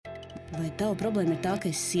Vai tava problēma ir tā, ka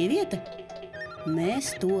esi sieviete? Mēs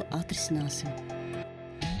to atrisināsim.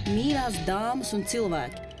 Mīļās dāmas un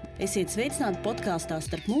cilvēki, esiet sveicināti podkāstā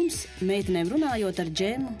Starp mums, meitenēm runājot ar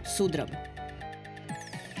Džemu Sudrabu.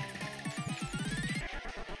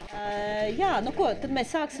 Tad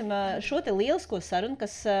mēs sāksim šo te lielisko sarunu,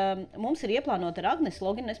 kas mums ir ieplānota ar Agnesu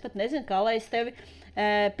Loginu. Es pat nezinu, kā lai es tevi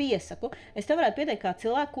piesaku. Es te varētu pieteikt kā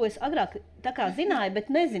cilvēku, ko es agrāk tā kā zināju, bet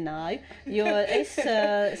nezināju, jo es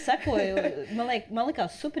sekoju, man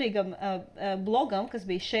likās superīgam blogam, kas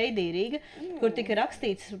bija Shady Rīga, kur tika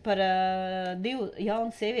rakstīts par 2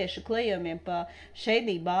 jaunu sieviešu klejojumiem pa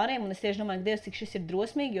Shady bāriem, un es tieši domāju, ka Dievs, cik šis ir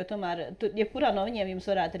drosmīgi, jo tomēr, jebkurā no viņiem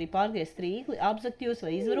jums varētu arī pārgriezt rīkli, apzakt jūs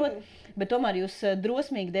vai izvarot, bet tomēr jūs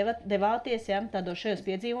drosmīgi devāties tādos šajos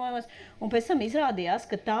piedzīvojumos, un pēc tam izrādījās,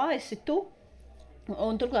 ka tā esi tu.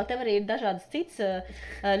 Un turklāt tev arī ir dažādas citas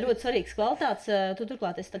ļoti svarīgas kvalitātes. Tu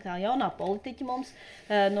turklāt esi tā kā jaunā politiķa mums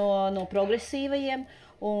no progresīvajiem,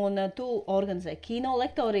 un tu organizē kino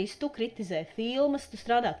lektorijas, tu kritizē filmas, tu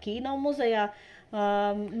strādā kino muzejā.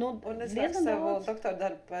 Un es rakstu savu doktora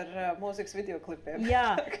darbu par mūzikas videoklipiem.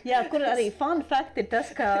 Jā, kur arī fun fact ir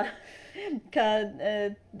tas, ka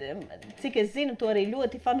cik es zinu, to arī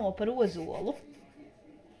ļoti fano par Ozolu.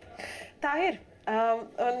 Tā ir.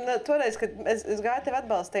 Un toreiz, kad es gāju tevi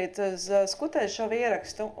atbalstīt uz Skutēju šovu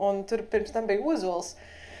ierakstu, un tur pirms tam bija Ozols.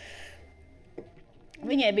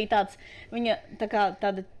 Viņai bija viņa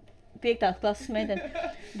tāda 5. klases meitene,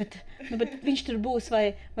 bet viņš tur būs,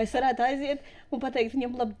 vai es varētu aiziet un pateikt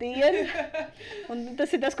viņam labdien. Un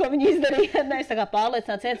tas ir tas, ko viņi izdarīja. Es tā kā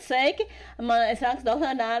pārliecināts, iet sveiki. Es rakstu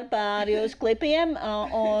doktora darbu par jūsu klipiem,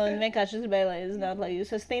 un vienkārši es gribēju, lai zinātu, lai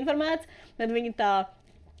jūs esat informēts. Bet viņi tā...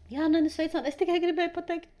 Jā, sveicināt, es tikai gribēju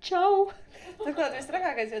pateikt čau. Turklāt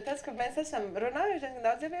visstrakākais ir tas, ka mēs esam runājuši diezgan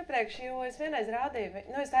daudz jau iepriekš, jo es vienreiz rādīju,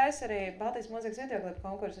 es taisu arī Baltijas mūzikas videoklipu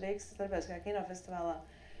konkursu Rīgas starptautiskajā kinofestivālā,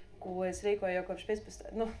 ko es rīkoju jau kopš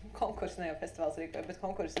 15. Konkursu ne jau festivāls rīkoju, bet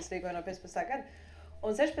konkursu es rīkoju no 15. gada.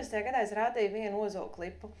 Un 16. gadā es rādīju vienu Ozolu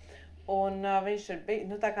klipu. Un viņš tur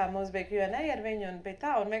bija, tā kā mums bija Q&A ar viņu, un bija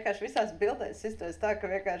tā, un vienkārši visās bildēs izturēs tā, ka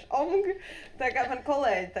vienkārši tā kā man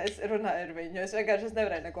kolēģi runāja ar viņu, es vienkārši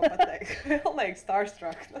nevarēju neko pateikt. Pilnīgi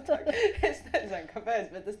starstruck. Es nezinu, kāpēc,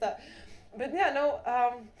 bet tas tā. Bet jā,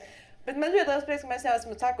 bet man ļoti liels prieks, ka mēs jau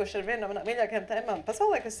esam sākuši ar vienu no mīļākajām tēmām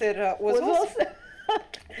pasaulē, kas ir Ozols.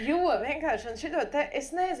 Jo vienkārši, un šito te, es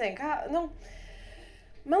nezinu, kā,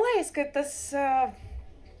 man liekas, ka tas,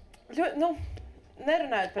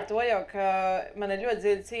 nerunājot par to jau, ka man ir ļoti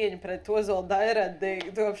dziļa cieņa pret Ozolu Dairadi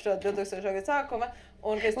kopš 2000. gada sākuma.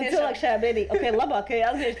 Un cilvēki šajā brīdī, labāk, ka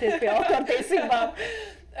jāatgriežties pie autortiesībām.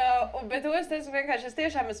 Bet es vienkārši, es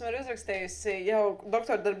tiešām esmu uzrakstījusi jau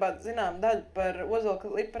doktora darbā zinām daļu par Ozolu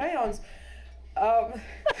klipu rajonus.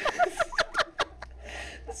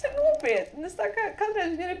 Tas ir nopietni. Es tā kā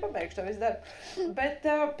kādreiz viņi arī pabeigšu to visu darbu. Bet,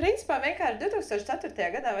 principā, vienkārši 2004.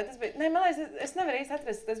 gadā, vai tas bija, man liekas, es nevaru īsti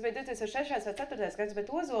atrast, tas bija 2006. vai 2004. gads,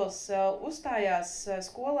 bet Ozols uzstājās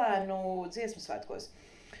skolēnu dziesmu svētkos.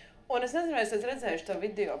 Un es nezinu, vai es redzējuši to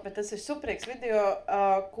video, bet tas ir superīgs video,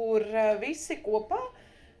 kur visi kopā,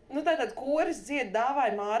 tātad koris dzied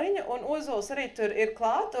Dāvāja Māriņa, un Ozols arī tur ir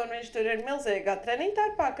klāt, un viņš tur ir milzīgā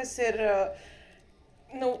treniņtārpā, kas ir,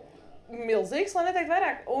 milzīgs, lai neteikt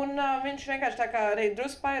vairāk, un viņš vienkārši tā kā arī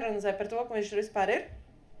drusku paironizē par to, ka viņš tur vispār ir.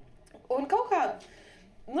 Un kaut kā,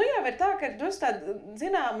 jau ir tā, ka ir drusku tāda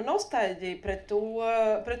zināma nostalģija pret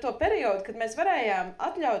to periodu, kad mēs varējām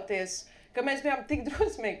atļauties, ka mēs bijām tik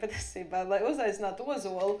drosmīgi patiesībā, lai uzaicinātu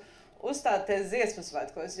Ozolu uzstāties dziesmu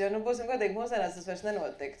svētkos, jo, būsim godīgi, mūsdienās tas vairs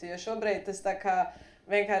nenotiktu, jo šobrīd tas tā kā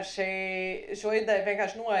vienkārši šo ideju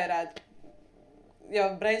vienkārši noērēt jau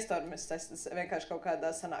brainstormis tas vienkārši kaut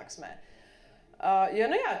kādā sanāksmē.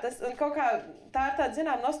 Tas kaut kā, tā ir tāda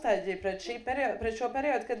zinām nostalģija pret šo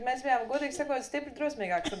periodu, kad mēs bijām, godīgi sakot, stipri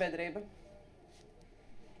drosmīgāka sabiedrība.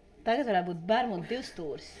 Tagad varētu būt Bermudu 2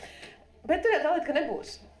 stūris. Bet tur jau tā lieta, ka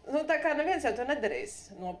nebūs. Tā kā neviens jau to nedarīs.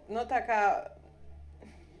 Tā kā...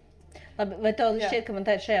 Labi, vai tev šķiet, ka man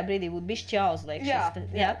šajā brīdī būtu bišķi jāuzliek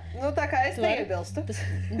šis? Jā. Tā kā es neiebilstu.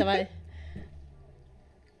 Davai.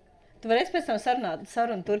 Tu varēsi pēc tam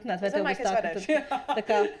sarunu turpināt, vai tev būs tā, ka tu... Tā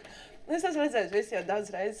kā... Es esmu redzējis visu jau daudz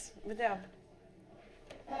reizes, bet jā.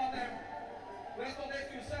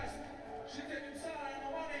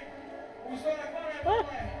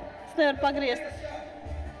 Es nevaru pagriezt.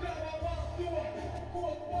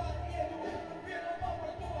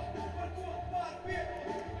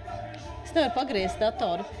 Es nevaru pagriezt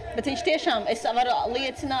datoru, bet viņš tiešām, es varu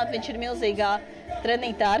liecināt, viņš ir milzīgā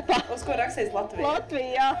treniņtārpā. Uz ko rakstīts Latvija?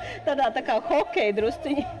 Latvija, jā. Tā kā hokeja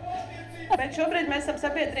drusciņi. Bet šobrīd mēs esam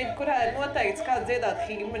sabiedrība, kurā ir noteikts, kā dziedāt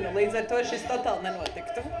himnu. Līdz ar to šis totāli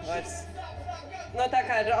nenotiktu vairs. No tā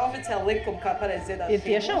kā ir oficiāli likumi, kā pareizi dziedāt himnu. Ir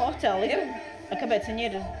tiešām oficiāli likumi? Kāpēc viņi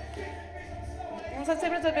ir? Mums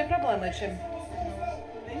acīm redzot bija problēma līdz šim.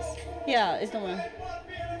 Jā, es domāju.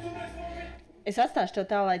 Es atstāšu to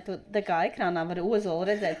tā, lai tu tā kā ekrānā var Ozolu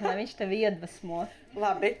redzēt, lai viņš tevi iedvesmo.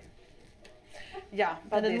 Labi. Jā,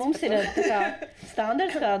 tad mums ir tā kā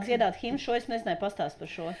standarts, kā dziedāt himnu, šo es nezināju, pastāst par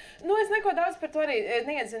šo. Nu, es neko daudz par to arī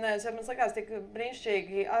neiezinājos, jo man likās tik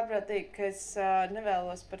brīnišķīgi, ārprātīgi, ka es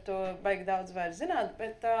nevēlos par to baigi daudz vairs zināt,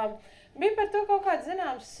 bet bija par to kaut kāds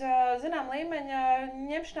zinām līmeņa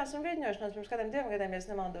ņemšanās un viedņošanās pirms kādiem 2 gadiem, ja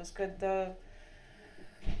es nemaldos, kad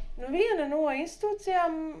viena no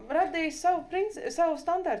institūcijām radīja savu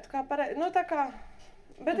standartu, kā pareizi, nu tā kā,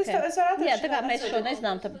 bet okay. Es varu atrast. Jā, tā kā mēs šo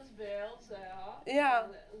nezinām. Tas bija LZA. Jā.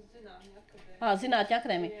 Zinātņu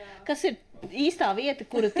akadēmija. Kas ir īstā vieta,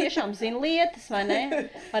 kura tiešām zina lietas, vai ne?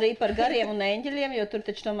 Arī par gariem un eņģeļiem, jo tur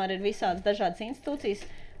taču tomēr ir visādas dažādas institūcijas.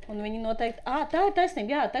 Un viņi noteikti, tā ir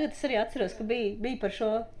taisnība, jā, tagad es arī atceros, ka bija par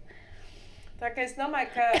šo. Tā kā es domāju,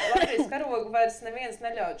 ka Latvijas karogu vairs neviens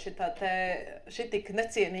neļaut šitik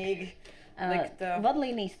necienīgi likt.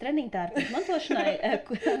 Vadlīnijas trenītāri izmantošanai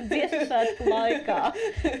dziesmu svētku laikā.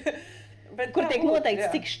 Bet kur tiek noteikts,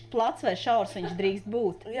 cik plats vai šaurs viņš drīkst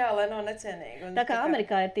būt. Jā, lai nav necienīgi. Tā kā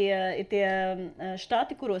Amerikā ir tie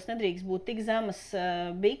štati, kuros nedrīkst būt tik zemas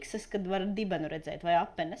bikses, kad var dibenu redzēt vai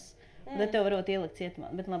apenes. Tad tev varot ielikt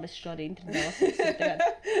cietumā. Bet labi, es šo arī internetā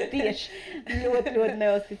lasīju. Tieši ļoti, ļoti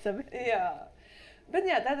neusticami. Jā. Bet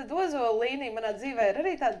jā, tātad Ozola līnija manā dzīvē ir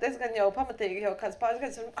arī tāda diezgan jau pamatīgi, jau kāds pāris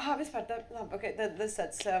gadus. Vispār tā, labi, ok, tad tas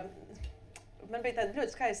tāds... Man bija tāda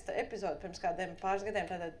ļoti skaista epizode pirms kādiem pāris gadiem,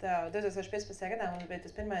 tātad 2015. gadā mums bija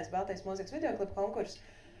tas pirmais Baltijas mūzikas videoklipu konkurss,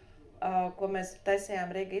 ko mēs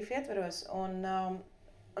taisījām Riga IF ietvaros. Un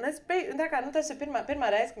es biju, tā kā, tas ir pirmā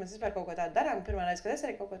reize, ka mēs vispār kaut ko tādu darām, pirmā reize, kad es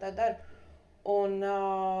arī kaut ko tādu daru. Un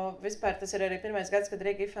vispār tas ir arī pirmais gads, kad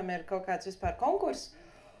Riga IFam ir kaut kāds vispār konkurss.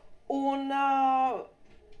 Un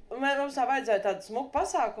mums tā vajadzēja tādu smuku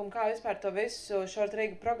pasākumu, kā vispār to visu Short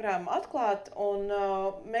Riga programmu atklāt. Un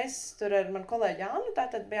mēs tur ar manu kolēģi Annu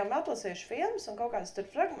tātad bijām atlasījuši filmas un kaut kādas tur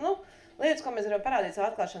lietas, ko mēs varam parādīt savu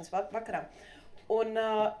atklāšanas vakarā. Un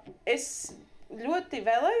es ļoti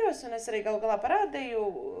vēlējos, un es arī galu galā parādīju,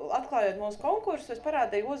 atklājot mūsu konkursu, es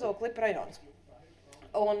parādīju Ozolu klipu rajonus.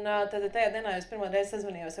 Un tad tajā dienā es pirmo reizi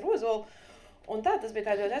sazvanījos ar Ozolu, un tas bija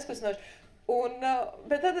tā ļoti aizkustinoši.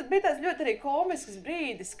 Bet tad bija tāds ļoti arī komisks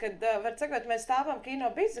brīdis, kad, var sakot, mēs stāvam Kino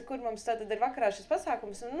Biza, kur mums tātad ir vakarā šis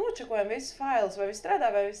pasākums, un nočekojam visus failus, vai viss strādā,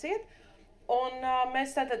 vai viss iet. Un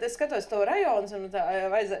mēs tātad, es skatos to rajonus, un tā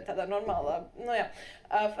vajadzēja tādā normālā,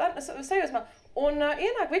 sajūsmā. Un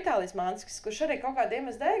ienāk Vitālijs Manskis, kurš arī kaut kādu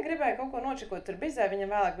iemeslu dēļ gribēja kaut ko nočekot tur Bizē,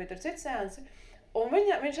 viņam vēlāk bija tur cits seansi. Un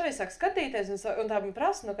viņš arī sāk skatīties, un tā man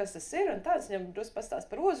prasa, kas tas ir, un tāds viņam drusku pastāst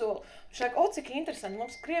par Ozolu. Viņš saka, cik interesanti,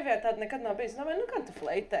 mums Krievijā tāda nekad nav bijis. Kā tu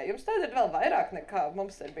fleitē? Jums tāda ir vēl vairāk nekā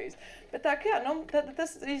mums ir bijis. Bet tā, jā,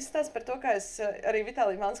 tas īsti par to, kā es arī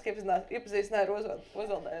Vitāliju Manski iepazīstināju ar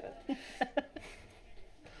Ozolu dēļ.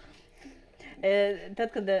 Tad,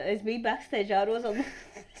 kad es biju backstage ar Ozolu,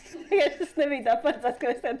 tas nebija tā paredzēts,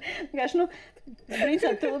 ka es vienkārši,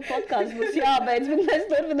 principā, tu podkāsts būs jābeidz, bet mēs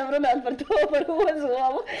turpinām runāt par to, par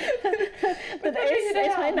Ozolu. Tad es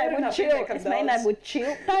mēģināju būt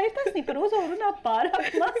chill. Tā ir taisnība, par Ozolu runā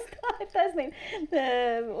pārāk maz, tā ir taisnība.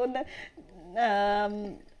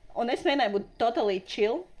 Un es mēģināju būt totally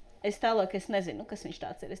chill. Es tēloju, ka es nezinu, kas viņš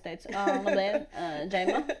tāds ir. Es teicu, labdien,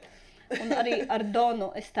 Džeima. Un arī ar Donu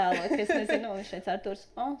es tēloju, ka es nezinu, viņš teica Arturs,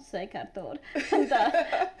 sveika Artur. Un tā,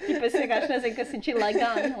 es vienkārši nezinu, kas viņš ir,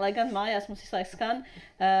 lai gan mājās mums visu laiku skan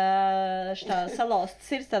šitā salauzta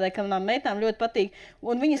sirds, tādēļ, ka manām meitām ļoti patīk.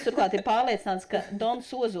 Un viņas turklāt ir pārliecināts, ka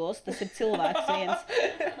Dons Ozols, tas ir cilvēks viens.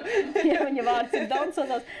 Ja viņa vārds ir Dons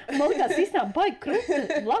Ozols. Un man likās īstenībā baigi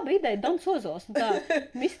krūta, laba ideja, Dons Ozols. Un tā,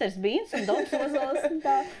 Misters Beans un Dons Ozols. Un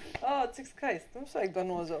tā. Cik skaisti. Mums vajag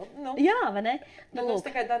Donu Ozolu. Jā, vai ne? Mums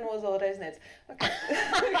tikai Donu Ozola reizniec. Okay.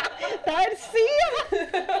 Tā ir sieva!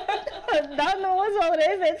 Donu Ozola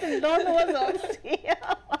reizniec ir Donu Ozola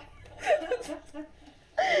sieva.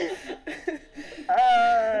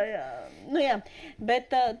 Jā, bet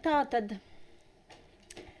tā tad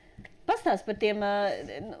pastāst par tiem,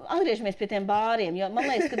 atgriežamies pie tiem bāriem, jo man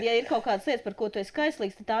liekas, ka ja ir kaut kādas lietas, par ko tu esi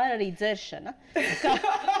kaislīgs, tad tā ir arī dzeršana.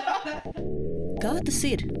 Kā tas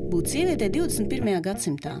ir būt sievietei 21.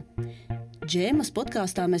 gadsimtā? Džēmas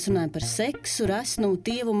podkāstā mēs runājam par seksu, resnumu,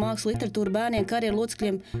 tievu, mākslu, literatūru, bērniem, karjeru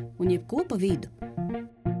locekļiem un jebko pa vidu.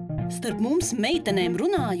 Starp mums meitenēm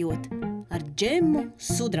runājot ar Džemu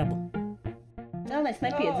Sudrabu. Galvenais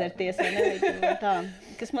nepiedzerties, vai ne, tā,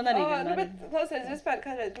 kas man arī vienmēr bet, klausies, vispār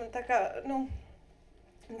kādreiz man tā kā,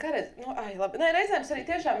 kādreiz, labi. Nē, reizēm arī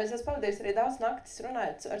tiešām es esmu pavadījis arī daudz naktis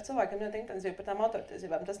runājot ar cilvēkiem ļoti intensīvi par tām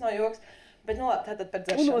autortiesībām. Tas nav joks, bet, labi, tātad par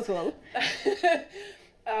dzeršanu. Un ozolu.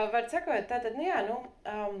 Var sakot, tātad,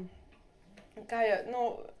 kā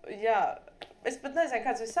jau, es pat nezinu,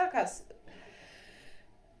 kāds viss sākās,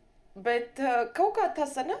 bet kaut kā tā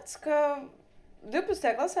sanāca, ka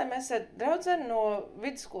 12. klasē mēs ar draudzeni no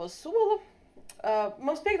vidusskolas Sola,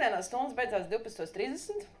 mums piekdienās stundas beidzās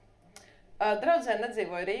 12:30. Draudzene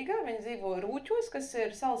nedzīvoja Rīgā, viņa dzīvoja Rūķos, kas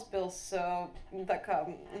ir Salaspils tā kā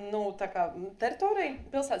teritorija,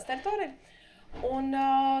 pilsētas teritorija. Un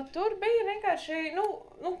tur bija vienkārši,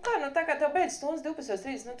 tā kā tev beidz stundas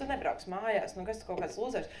 12:30, tu nebrauks mājās, kas tu kaut kāds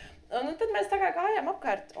lūzers. Tad mēs tā kā gājām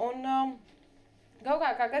apkārt, un kaut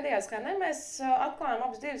kā gadījās, kā ne, mēs atklājām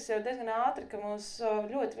abas divas jau diezgan ātri, ka mūs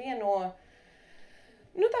ļoti vieno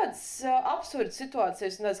tādas absurdas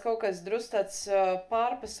situācijas un tāds kaut kas drusku tāds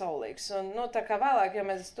pārpasaulīgs. Un, tā kā vēlāk, ja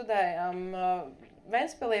mēs studējām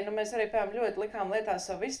Ventspilī, mēs arī, piemēram, ļoti likām lietā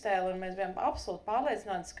savu iztēli, un mēs bijām absolūti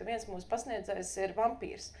pārliecināti, ka viens mūsu pasniedzējs ir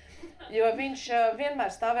vampīrs. Jo viņš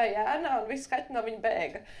vienmēr stāvēja ēnā, un visi skaļi no viņa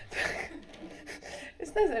bēga.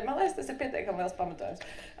 Es nezinu, man liekas, tas ir pietiekami liels pamatojums.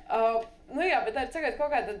 Bet tā ir cegāt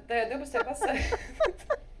kaut kādā tajā 12. klasē.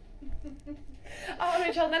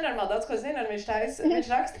 Viņš vēl nenormāli daudz ko zina, un viņš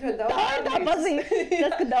raksta ļoti daudz. Tā pazīst,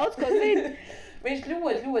 tas, ka daudz ko zina. Viņš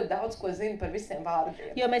ļoti, ļoti daudz ko zina par visiem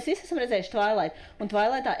vārdiem. Jo mēs visi esam redzējuši Twilight, un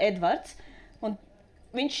Twilightā Edvards, un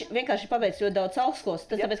viņš vienkārši pabeidz ļoti daudz augstskolas,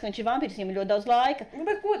 tas tāpēc, ka viņš ir vampīrs, viņam ir ļoti daudz laika.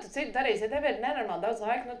 Bet ko tu citu darīsi? Ja tev ir nenormāli daudz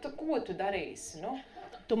laika, ko tu darīsi?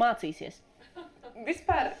 Tu mācīsies.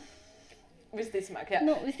 Vispār... Visticamāk, jā.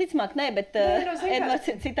 Visticamāk, nē, bet Edvards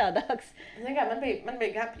ir citādāks. Man bija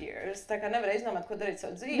gap year. Es tā kā nevarēju izdomāt, ko darīt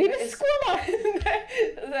savu dzīvi. Vidas skolā?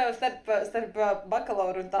 starp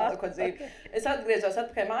bakalauru un tādu, ko dzīvi. Okay. Es atgriezos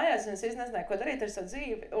atpakaļ mājās, un es nezināju, ko darīt ar savu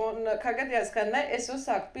dzīvi. Un kā gadījās, ka es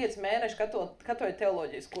uzsāku 5 mēnešu katoļu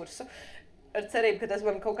teoloģijas kursu. Ar cerību, ka tas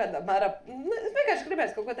man kaut kādā mērā... Es vienkārši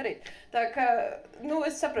gribēju kaut ko darīt. Tā kā,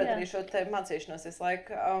 es saprotu arī šo te mācīšanos visu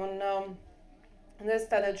laiku. Es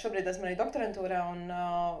tādēļ šobrīd esmu arī doktorantūrā, un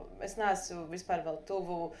es neesmu vispār vēl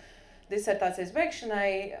tuvu disertācijas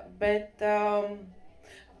beigšanai, bet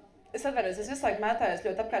es atvainojos, es visu laiku mētājos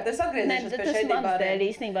ļoti apkārt. Es atgriezīšos pie šeit tas mans dēļ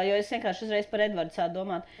īstenībā, jo es vienkārši uzreiz par Edvardu sāku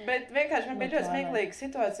domāt. Bet vienkārši man bija ļoti smieklīga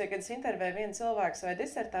situācija, kad es intervēju vienu cilvēku savai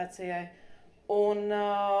disertācijai, un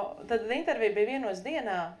tad intervija bija 1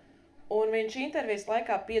 dienā, un viņš intervijas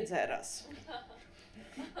laikā piedzērās.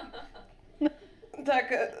 Tā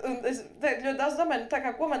kā, es ļoti daudz domāju,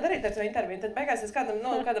 ko man darīt ar to interviju. Tad beigās es kādam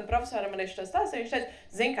profesoram arī šo stāstīju, viņš teica,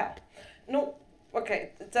 zini kā,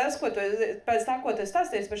 tas, pēc tā, ko tu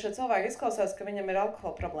stāstīji par šo cilvēku, izklausās, ka viņam ir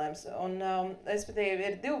alkohola problēmas. Un,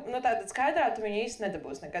 respektīvi, ir tātad skaidrā, tu viņu īsti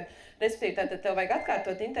nedabūs nekad. Respektīvi, tātad tev vajag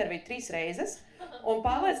atkārtot interviju 3 reizes un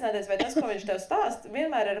pārliecināties, vai tas, ko viņš tev stāst,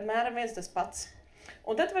 vienmēr ir apmēram viens tas pats.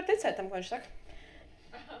 Un tad var ticēt tam, ko viņš saka.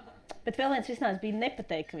 Bet vēl viens risinājums bija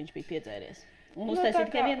nepateikt, ka viņš bija piedzēries. Un uztaisīt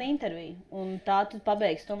tikai vienu interviju, un tā tu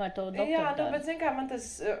pabeigsi tomēr to doktorātu. Jā, bet zini kā, man tas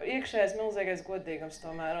iekšējais milzīgais godīgums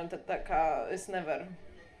tomēr, un tad tā kā es nevaru.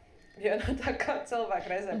 Jo tā kā cilvēki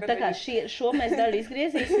reizēm... Tā kā šo mēs daļu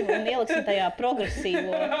izgriezīsim un ieliksim tajā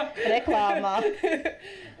progresīvo reklāmā.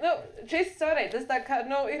 Šis, sorry, tas tā kā,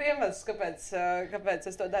 ir iemesls, kāpēc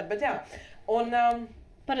es to daru, bet jā. Un...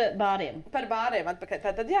 Par bāriem. Par bāriem atpakaļ.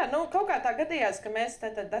 Tātad, jā, kaut kā tā gadījās, ka mēs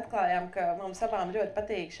tad atklājām, ka mums abām ļoti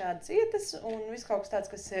patīk šādas vietas un viss kaut kas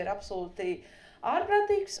tāds, kas ir absolūti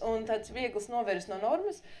ārprātīgs un tāds viegls novirs no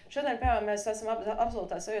normas. Šodien, piemēram, mēs esam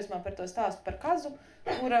absolūtā sajūsmā par to stāstu par kazu,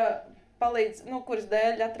 kura palīdz, kuras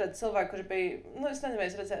dēļ atrada cilvēku, kurš bija, es nezinu, vai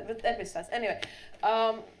es redzēju, bet epistāsts. Anyway,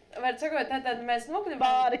 var sakot, tātad mēs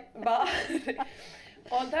nokļuvām... Bāri.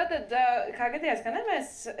 Un tātad, kā gadījās, ka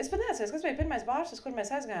es pat neatceros, kas bija pirmais bārs, uz kur mēs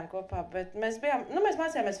aizgājām kopā, bet mēs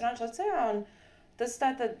mācījāmies Franču licejā, un tas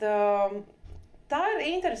tātad, tā ir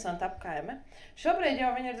interesanta apkaime. Šobrīd jau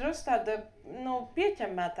viņa ir drusku tāda,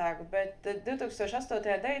 pieķemmētāka, bet 2008. un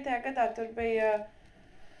 2009. gadā tur bija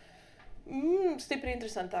stipri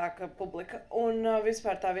interesantāka publika un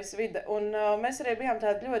vispār tā visa vide. Un mēs arī bijām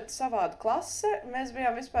tāda ļoti savāda klase, mēs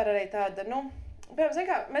bijām vispār arī tāda,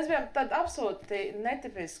 mēs bijām tāda absolūti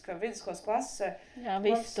netipiska vidusskolas klase. Jā,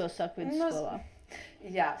 visi to saka vidusskolā.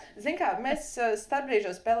 Jā, zini kā, mēs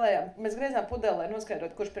starpbrīžos spēlējām, mēs griezām pudelē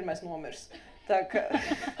noskaidrot, kurš pirmais nomirs. Tā kā,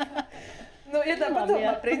 ja tā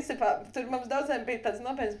padomā, principā, tur mums daudziem bija tāds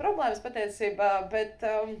nopietnas problēmas patiesībā, bet,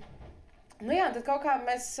 tad kaut kā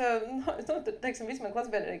mēs, teiksim, visi man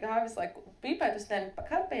klasbiedri arī gāja visu laiku pīpēt uz tiem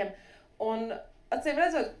karpiem, un acīm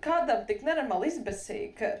redzot, kādam tik nenormāli izbesīja,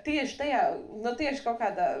 ka tieši tajā, tieši kaut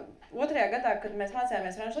kādā 2. gadā, kad mēs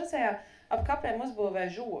mācījāmies Ranžu licejā, ap kapiem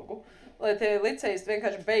uzbūvēja žogu, lai tie licejisti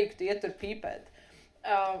vienkārši beigtu iet tur pīpēt.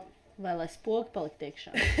 Vai lai spoki palikt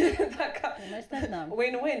iekšā. Tā kā mēs nezinām.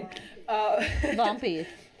 Win-win. Vampīri.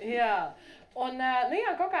 Jā. Un,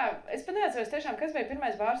 kaut kā, es pat neatceros tiešām, kas bija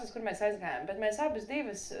pirmais bārs, uz kur mēs aizgājām, bet mēs abas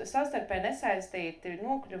divas savstarpēji nesaistīti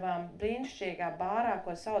nokļuvām brīnišķīgā bārā,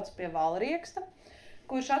 ko sauc pie Valrieksta,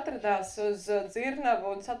 kurš atradās uz Dzirnavu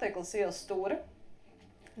un Satiklas ielas stūra.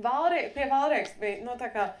 Pie Valrieksta bija, tā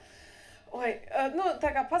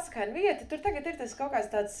kā pasakaina vieta, tur tagad ir tas kaut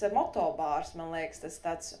kāds tāds motobārs, man liekas, tas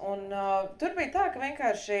tāds. Un tur bija tā, ka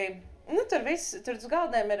vienkārši, tur uz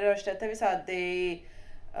galdiem ir šie te visādi,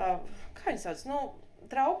 kā viņi sauc,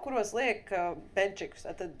 trauki, kuros liek benčikus,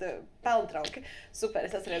 tad pelntrauki. Super,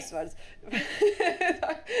 es atceros vārdus.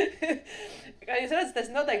 Kā jūs redzat, es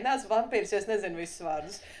noteikti neesmu vampīrs, jo es nezinu visus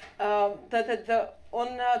vārdus.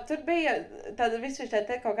 Tur bija visi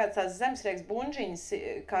te kaut kāds tās zemesriegs buņģiņas,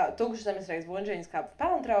 tukšas zemesriegs buņģiņas kā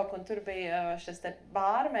pelntrauki, un tur bija šis te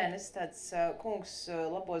bārmenis, tāds kungs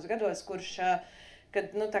labos gados, kurš, kad,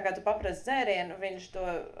 tā kā tu paprasti dzērienu,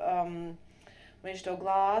 viņš to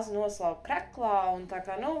glāzi noslauka kreklā un tā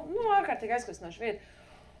kā, ārkārtīgi aizkustinoša vieta.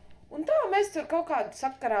 Un tā mēs tur kaut kādu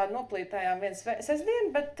sakarā noplītējām viens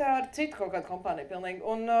sestdienu, bet ar citu kaut kādu kompāniju pilnīgi.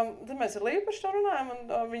 Un tad mēs ar Līvu par šo runājām,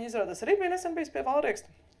 un viņi izrādās arī bija nesen bijis pie Valrieksta.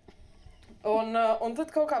 Un tad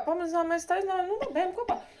kaut kā pamazām mēs taisnājām, bijām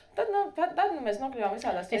kopā. Tad mēs nokļuvām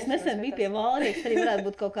visādās. Es nesen biju pie Valrieksta, arī varētu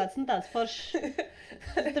būt kaut kāds, tāds foršs,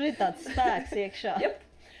 tur ir tāds spēks iekšā. Yep.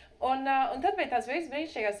 Un tad bija tās visas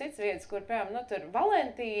brīnišķīgās citas vietas, kur, piemēram, tur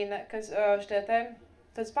Valentīna, kas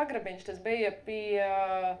tas pagrabiņš, tas bija pie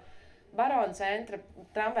Barona centra,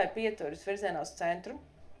 tramvaja pieturas virzienā uz centru.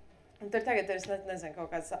 Un tur tagad ir, es nezinu,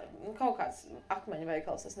 kaut kāds akmeņu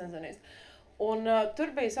veikals, es nezinu īsti. Un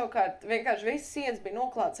tur bija savukārt, vienkārši viss sienas bija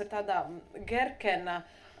noklāts ar tādām Gerkena,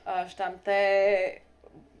 štām te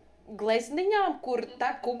glezniņām, kur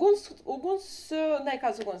tek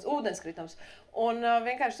ūdenskritums. Un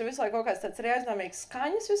vienkārši tur visu laiku kaut kāds tāds arī aizdomīgs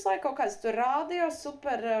skaņas, visu laiku kaut kāds tur rādio,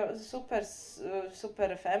 super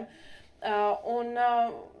FM.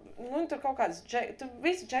 Tur kaut kāds, tur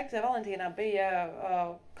visi džekti Valentīnā bija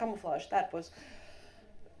kamuflāžu tērpos.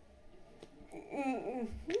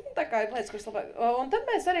 Tā kā ir lietas, kuras labāk. Un tad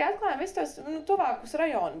mēs arī atklājām visus tos tuvākus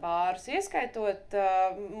rajonu bārus, ieskaitot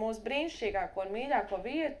mūsu brīnišķīgāko un mīļāko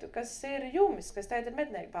vietu, kas ir Jumis, kas tagad ir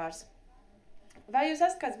mednieku bārs. Vai jūs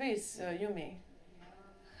esat kāds bijis Jumī?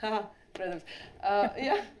 Haha, protams.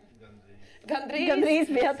 Jā.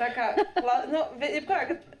 Gandrīz bija. Tā kā, var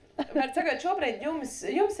sakot, šobrīd Jums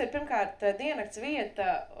ir pirmkārt diennakts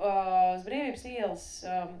vieta uz Brīvības ielas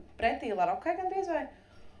pretī Larokai gandrīz vai?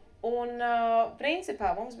 Un,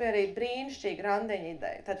 principā, mums bija arī brīnišķīga randeņa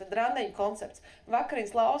ideja. Tātad randeņa koncepts.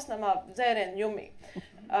 Vakariņas Lausnamā, dzērienu Jumī.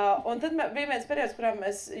 Un tad bija viens periods, kurā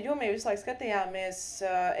mēs Jumī visu laiku skatījāmies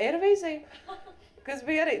Eirovīziju, kas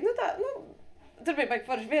bija arī, tur bija baigi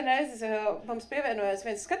forši. Vienreiz mums pievienojās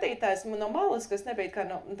viens skatītājs no malas, kas nebija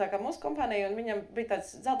tā kā mūsu kompānija, un viņam bija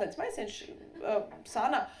tāds dzeltenis maisiņš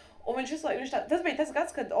sānā. Un tas bija tas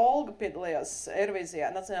gads, kad Olga piedalījās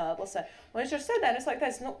Eirovīzijā, Nacionālajā atlasē. Un viņš tur sēdēja un es laiku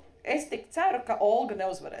teicu, es tik ceru, ka Olga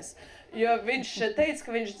neuzvarēs. Jo viņš teica,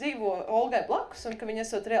 ka viņš dzīvo Olgai blakus un ka viņa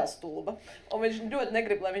esot reāli stulba. Un viņš ļoti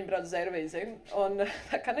negrib, lai viņa brauc uz Eirovīziju. Un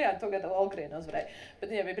tā kā, to gadu Olga arī neuzvarēja.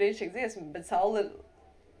 Bet viņai bija brīnišķīga dziesma, bet saule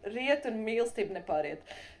riet un mīlestība nepāriet.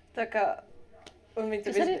 Tā kā...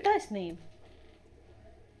 Tas arī ir taisnība.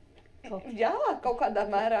 Jā, kaut kādā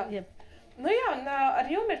mērā. Yep. Un ar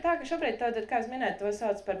Jumi ir tā, ka šobrīd, kā es minēju, to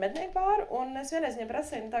sauc par mednieku bāru, un es vienreiz viņam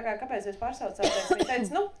prasīju, kāpēc jūs pārsaucāties. Viņa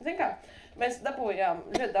teica, zin kā, mēs dabūjām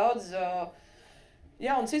ļoti daudz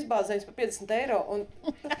jaunas izbāziņas par 50 eiro, un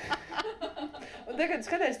tagad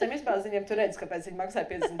skaties tiem izbāziņiem, tu redzi, kāpēc viņi maksāja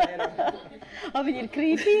 50 eiro. Viņi ir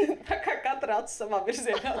krītīgi? Tā kā katra acu savā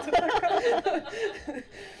virzienā.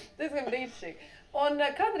 Tas gan brīnišķīgi. Un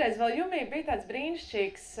kādreiz vēl Jumī bija tāds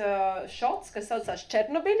brīnišķīgs šots, kas saucās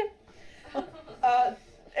Černobiļa.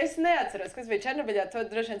 Es neatceros, kas bija Černobiļā, to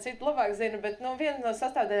droši vien citu labāk zinu, bet viena no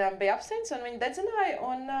sastāvdaļām bija absins, un viņi dedzināja,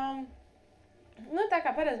 un tā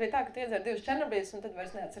kā pareizi bija tā, ka tu iedzer 2 Černobiļas, un tad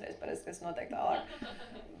vairs neatceries pareizi, kas notiek tālāk.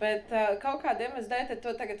 Bet kaut kādiem dēļ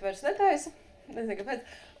to tagad vairs netaisa, nezinu kāpēc.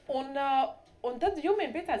 Un tad Jumī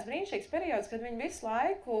bija tāds brīnišķīgs periods, kad viņi visu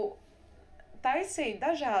laiku taisīja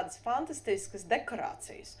dažādas fantastiskas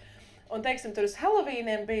dekorācijas. Un, teiksim, tur uz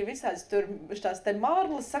Halloweeniem bija visādas tur tās te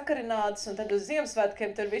mārlas sakarinātas, un tad uz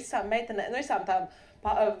Ziemassvētkiem tur visām meitenēm, visām tām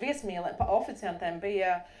viesmīlēm, oficiantēm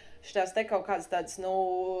bija šitās te kaut kādas tādas,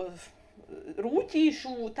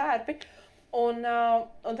 rūķīšu tērpi. Un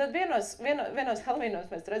tad vienos Halloweenos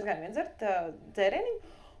mēs tur aizgājām iedzert dzērieniņu.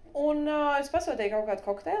 Un es pasūtīju kaut kādu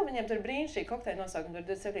kokteili, viņiem tur brīnišķīgi kokteili nosaukumi,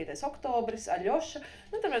 tur 27. oktobris, Aļoša,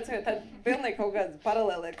 tāpēc tā pilnīgi kaut kādi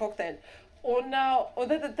paralēlie kokteili. Un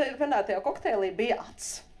tad manā tajā kokteilī bija acs.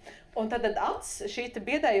 Un tad acs, šī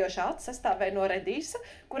biedējošā acs sastāvēja no redīsa,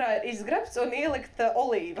 kurā ir izgrebts un ielikta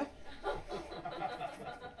olīva.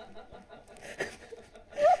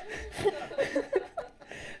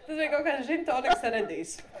 Tas bija kaut kāds žintoniks ar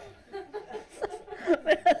redīsu.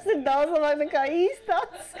 Tas ir daudz labāk nekā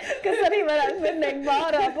īstats, kas arī varētu mednieku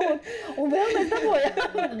bārā būt. Un vēl mēs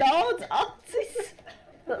dabojām daudz acis.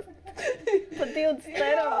 Par 20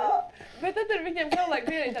 eiro. Bet tad ar viņiem savulaik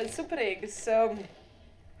bija arī tādas superīgas.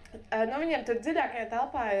 Viņiem tur dziļākajā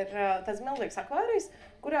telpā ir tāds milzīgs akvārijas,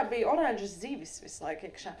 kurā bija oranžas zivis visu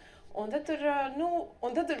laiku iekšā. Un tad tur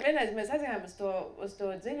vienreiz mēs aizgājām uz to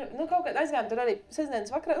dziļu, kaut kā aizgājām tur arī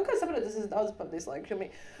sestdienas vakarā, kā saprotu, es esmu daudz pavadījis laiku šamī.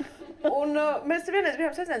 Un mēs tur vienreiz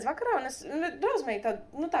bijām sestdienas vakarā, un es drausmīgi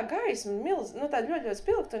tā gaisma, tā ļoti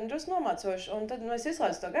spilgta un drusku nomācoša. Un tad es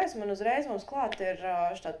izslēdzu to gaismu, un uzreiz mums klāt ir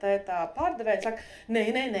tā pārdevēja, saka,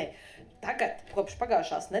 nē, tagad, kopš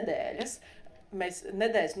pagājušās nedēļas, mēs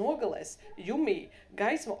nedēļas nogalēs jumī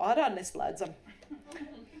gaismu ārā neslēdzam.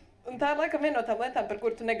 Un tā ir laikam viena no tām lietām, par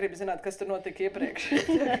kuru tu negribi zināt, kas tur notika iepriekš.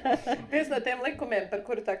 Viens no tiem likumiem, par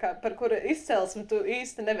kuru izcelsmi tu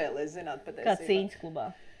īsti nevēlies zināt patiesībā. Kā cīņas klubā.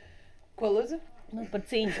 Ko lūdzu? Par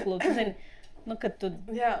cīņas klubu. Tu zini, kad tu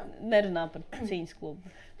nerunā par cīņas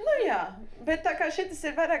klubu. Jā, bet tā kā šitas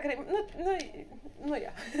ir vairāk arī,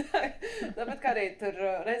 jā. Tāpat kā arī tur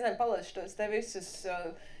reizēm palaiž tos te visus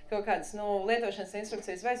kaut kādas, lietošanas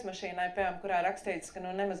instrukcijas veismašīnai, piemēram, kurā rakstīts, ka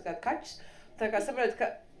nemazgāt kaķus. Tā kā saprotu, ka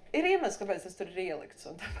ir iemesls, kāpēc tas tur ir ielikts,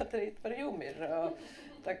 un tāpat arī par jumi ir.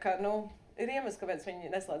 Tā kā, ir iemesls, kāpēc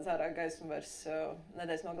viņi neslēdz ārā gaismu vairs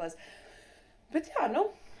nedēļas nogalēs. Bet jā,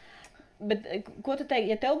 Bet ko tu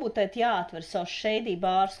teiksi, ja tev būtu jāatver savs shady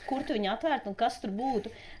bārs, kur tu viņu atvērtu un kas tur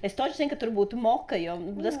būtu? Es toši zinu, ka tur būtu moka, jo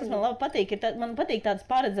tas, kas man labi patīk, ir man patīk tādas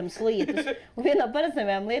paredzamas lietas. Un viena no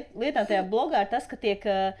paredzamajām lietām tajā blogā ir tas, ka tiek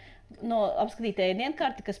apskatīta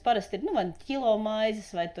ēdienkarti, kas parasti ir vai kilo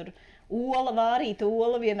maizes vai tur ola, vārīta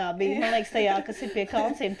ola vienā bija, man liekas, tajā, kas ir pie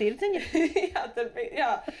Kalnciem tirdziņa. Jā, tur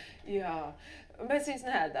bija, jā. Mēs viņus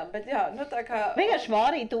neēdām, bet jā, tā kā... Vienkārši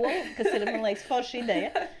vārīt olu, kas ir, man liekas, forša ideja,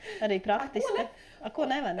 arī praktiska. Ko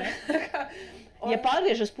nevar, ne? Ja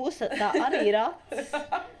pārgriež uz pusi, tā arī ir acis.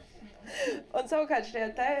 Un savukārt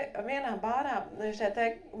šajā vienā bārā, šajā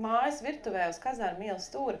mājas virtuvē uz Kazārmu ielas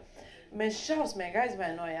stūra, mēs šausmīgi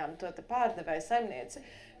aizvainojām to pārdevēju saimnieci.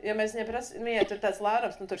 Ja mēs viņai prasījām, viņai tur tāds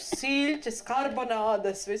lērams, tur siļķes,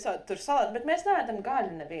 karbonādes, visādi tur salāti, bet mēs neēdam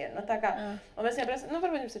gaļu nevienu. Un mēs viņai prasījām,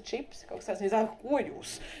 varbūt jums ir čipsi kaut kas tāds. Viņa saka, ko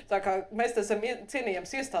jūs? Tā kā mēs te esam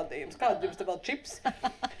cienījams iestādījums, kāda jums te vēl čipsi?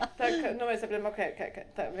 Tā kā, mēs saprotam, ok,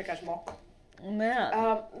 tā vienkārši moku.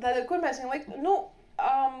 Tātad, kur mēs viņu liktu?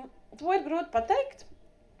 To ir grūti pateikt.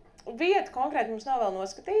 Vieta konkrēti mums nav vēl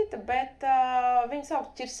noskatīta, bet viņi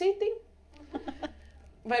sauc ķirsītī.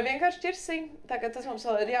 Vai vienkārši ķirsī, tā kā tas mums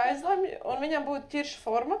vēl ir jāizlemj, un viņam būtu ķirša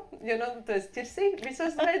forma, jo tas ķirsī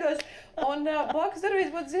visos veidos, un blakus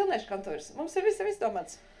darbības būtu zilniešu kantoris. Mums ir viss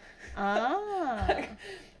domāts.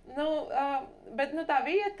 Bet tā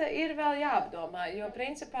vieta ir vēl jāapdomā, jo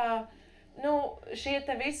principā, šīs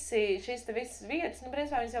visas vietas,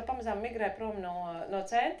 principā viņas jau pamazām migrē prom no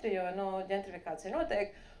centra, jo ģentrifikācija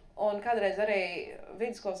notiek. Un kādreiz arī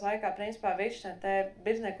vidusskolas laikā, principā, viss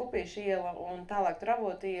Birznieku upīša iela un tālāk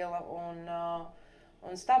Avotu iela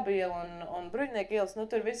un Stabu iela un Bruģnieku ielas,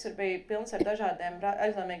 tur visur bija pilns ar dažādiem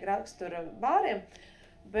aizdomīgi rakstura bāriem.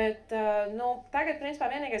 Bet, tagad,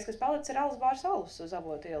 principā, vienīgais, kas palicis, ir alus bārs alus uz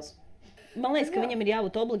Avotu ielas. Man liekas, ka viņam ir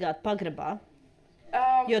jābūt obligāti pagrabā.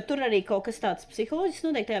 Jo tur arī kaut kas tāds psiholoģisks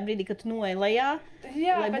notiek tajā brīdī, kad tu noej lejā,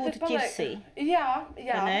 lai būtu ķirsī. Jā,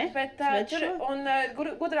 bet tur, un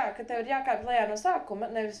gudrāk, ka tev ir jākāp lejā no sākuma,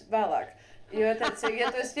 nevis vēlāk. Jo, ja tu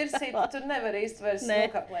esi ķirsī, tad tu nevar īsti vairs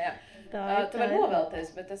nokāpt lejā. Tu vari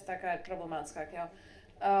novēlties, bet tas tā kā ir problemātiskāk jau.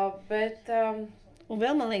 Un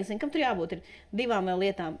vēl, man liekas, kam tur jābūt ir divām vēl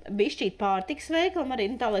lietām. Bišķīt pārtiks veikalam arī,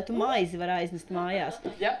 tā, lai tu maizi var aiznest mājās.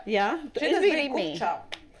 Jā? Šitas bija Kupčā.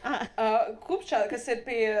 Kupčā, kas ir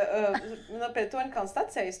pie Toņkalna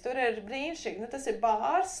stacijas, tur ir brīnišķīgi. Tas ir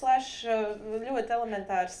bārs, ļoti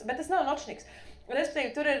elementārs, bet tas nav nočniks.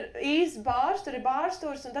 Respektīvi, tur ir īsts bārs, tur ir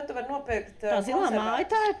bārstūrs, un tad tu vari nopirkt tā zilā māja,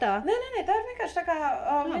 tā ir tā? Nē, tā ir vienkārši tā kā,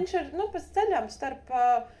 viņš ir, pēc ceļām starp,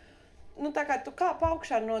 tā kā tu kāp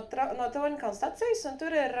augšā no Toņkalna stacijas, un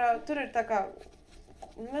tur ir tā kā,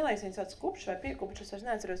 neliekas viņas tāds Kupčs vai Piekupčs, es vairs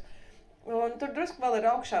neatceros. Un tur drusku vēl ir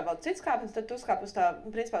augšā vēl cits kāpnes, tad tu uzkāp uz tā,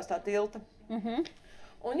 principā uz tā tilta.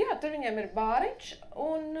 Un jā, tur viņiem ir bāriņš,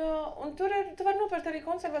 un tur tu vari nopērt arī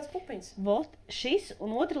konservētas pupiņas. Vot, šis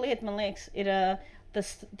un otra lieta, man liekas, ir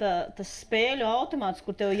tas spēļu automāts,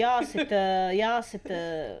 kur tev jāsit,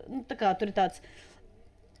 nu, tā kā tur ir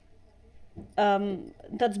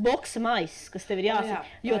tāds boksa maiss, kas tev ir jāsit,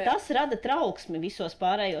 jo tas rada trauksmi visos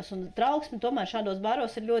pārējos, un trauksmi tomēr šādos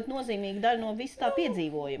bāros ir ļoti nozīmīga daļa no visa tā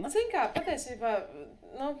piedzīvojuma. Zin kā, patiesībā,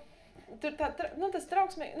 tur tas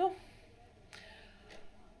trauksmi,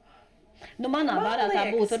 manā vārā tā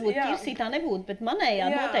būtu, varbūt Kirsī tā nebūtu, bet manējā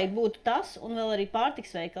noteikti būtu tas, un vēl arī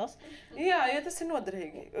pārtiks veikals. Jā, jo tas ir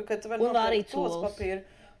noderīgi, ka tu vari nopirkt tolas papīru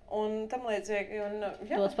un tam līdzīgi.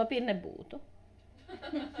 Tolas papīru nebūtu.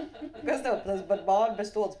 Kas tev tas par bāru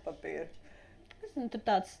bez tolas papīra? Tur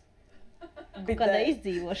tāds kādai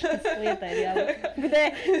izdzīvošanas lietai ir jābūt.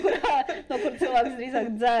 No kur cilvēks drīzāk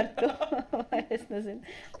dzertu. Vai es nezinu.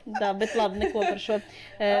 Tā, bet labi, neko par šo.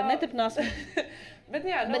 Neturpināsim. Bet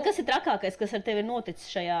kas ir trakākais, kas ar tevi ir noticis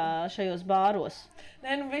šajos bāros?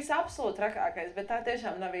 Nē, viss absolūti trakākais, bet tā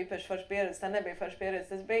tiešām nav īpaši forša pieredze. Tā nebija forša pieredze.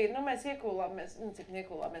 Tas bija, mēs iekūlāmies, cik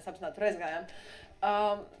iekūlāmies, apzināti tur aizgājām.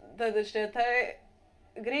 Tad šie te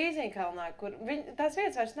Grīziņkalnā, kur tās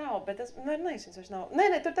vietas vairs nav, bet tas, viņas vairs nav. Nē,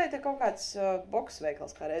 tur teikt ir kaut kāds boks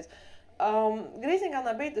veikals kādreiz.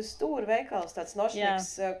 Grīziņkalnā bija tas stūra veikals, tāds nošņiks,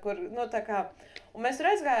 kur, tā kā, un mēs tur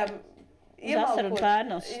aizgājām Zasaru un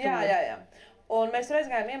Pērnos stūra. Jā. Un mēs tur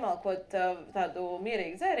aizgājām iemalkot tādu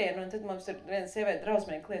mierīgu dzērienu, un tad mums tur viena sieviete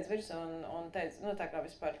drausmīgi kliedz virsū un teica, tā kā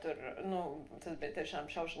vispār tur, tas bija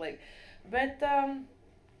tiešām šaušalīgi. Bet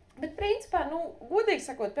principā, godīgi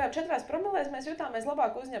sakot, pēc 4 promilēs mēs jutāmies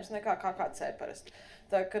labāk uzņems nekā KKC parasti.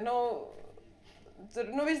 Tā ka, tur,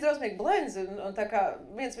 viss drausmīgi blendz, un tā kā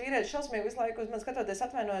viens vīrietis šausmīgi visu laiku uz man skatoties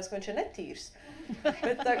atvainojas, ka viņš ir netīrs.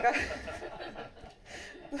 Bet tā kā...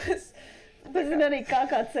 Es zinu arī,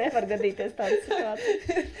 KKC var gadīties tāda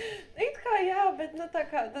situācija. It kā jā, bet tā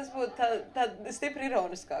kā tas būtu tā stipri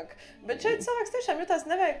ironiskāk. Bet šeit cilvēks tiešām jutās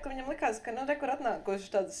neveikli, ka viņam likās, ka rekur atnākuši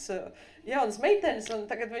tādas jaunas meitenes, un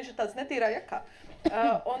tagad viņš ir tāds netīrā jakā.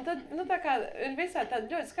 Un tad, tā kā ir visā tādi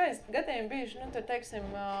ļoti skaisti gadījumi bijuši, tur, teiksim,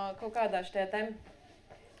 kaut kādā šitie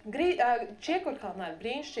Čiekurkalnā ir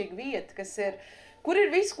brīnišķīga vieta, kas ir, kur ir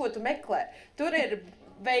viss, ko tu meklē. Tur ir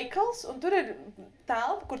veikals, un tur ir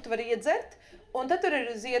telpa, kur tu vari iedzert, un tad tur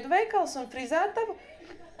ir ziedu veikals un frizētava,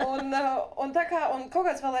 un kaut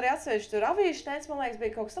kāds vēl arī atsevišķi tur avīšu teica, man liekas,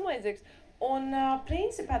 bija kaut kas tam līdzīgs. Un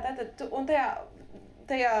principā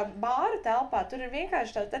tajā bāra telpā tur ir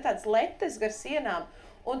vienkārši tāds letes gar sienām,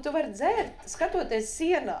 un tu vari dzert, skatoties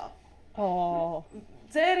sienā.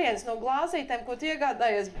 Dzēriens no glāzītēm, ko tu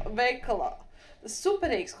iegādājies veikalā.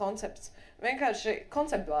 Superīgs koncepts. Vienkārši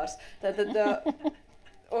konceptbārs.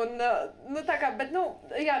 Un, tā kā, bet,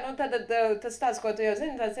 tas tāds, ko tu jau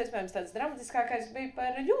zini, tāds iespējams tāds dramatiskākais bija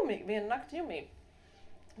par Jumī, vienu nakti Jumī,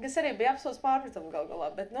 kas arī bija absolūts pārpratums gal galā,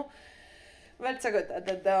 bet, var sakot,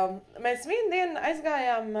 mēs vienu dienu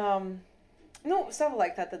aizgājām,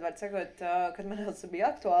 savulaik tātad, var sakot, kad man tas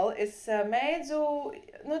bija aktuāli, es mēdzu,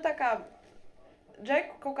 tā kā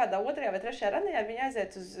Džeku kaut kādā 2. vai 3. randiņā viņa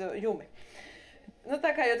aiziet uz Jumi.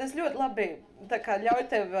 Tā kā, jo tas ļoti labi ļauj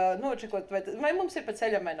tev nočekot, vai mums ir pa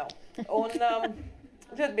ceļam vai nav. Un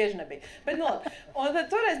ļoti bieži nebija. Bet, un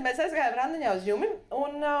tad toreiz mēs aizgājām randiņā uz Jumi,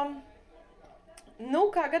 un,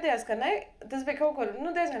 kā gadījās, ka ne, tas bija kaut kur,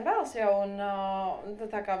 diezgan vēls jau, un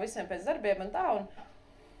tā kā visiem pēc darbiem un tā,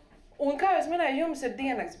 un kā es minēju, Jums ir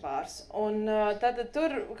diennakts bārs, un tad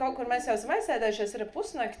tur kaut kur mēs jau esam aizsēdējušies ar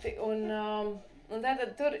pusnakti, un tātad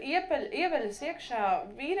tur ieveļas iekšā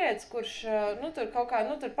vīrietis, kurš tur kaut kā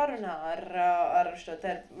tur parunā ar šo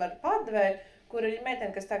te ar pārdevēju, kur ir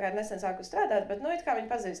meitene, kas tā kā nesen sāku strādāt, bet it kā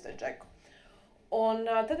viņi pazīst to Džeku. Un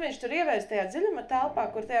tad viņš tur ievērs tajā dziļuma telpā,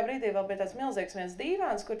 kur tajā brīdī vēl bija tāds milzīgs viens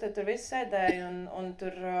dīvāns, kur tad tur viss sēdēja un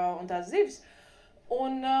tās zivis.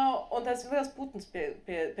 Un tāds liels putns pie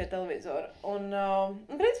televizora. Un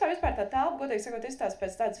principā vispār tā telpa, godīgi sakot, izstāsta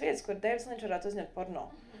pēc tādas vietas, kur Deivids Linčs varētu uzņemt porno.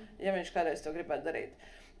 Ja viņš kādreiz to gribētu darīt.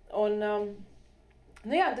 Un,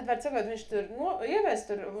 tad var sakot, viņš tur ievēs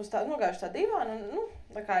tur uz tā, nogājuši tā divānu un,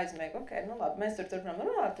 tā kā aizmiega, labi, mēs tur turpinām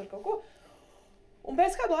runāt, tur kaut ko. Un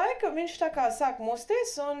pēc kādu laika viņš tā kā sāk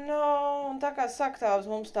mosties un tā kā sāk tā uz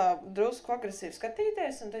mums tā drusku agresīvi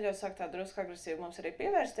skatīties, un tad jau sāk tā drusku agresīvi mums arī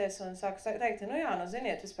pievērsties un sāk teikt,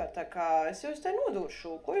 ziniet, vispār tā kā es jūs te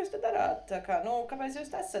noduršu, ko jūs te darāt, tā kā, kāpēc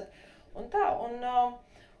jūs te esat? Un tā,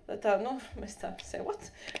 tā, mēs tā sevot.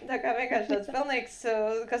 Tā kā vienkārši tāds pilnīgs,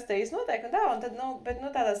 kas te īsti notiek un tā, un tad, bet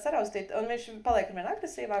tādā saraustīt, un viņš paliek ar vien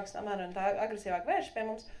agresīvāks, tomēr, un tā agresīvāk vērš pie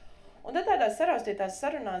mums. Un tad tādās saraustītās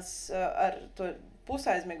sarunās ar to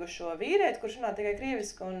pusaizmigušo vīrieti, kurš runā tikai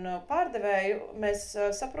krieviski un pārdevēju, mēs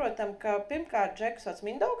saprotam, ka pirmkārt Džeku sauc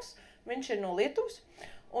Mindaugs, viņš ir no Lietuvas,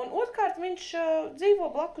 un otrkārt viņš dzīvo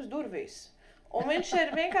blakus durvīs. Un viņš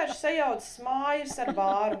ir vienkārši sajaucis mājas ar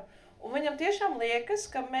bāru. Un viņam tiešām liekas,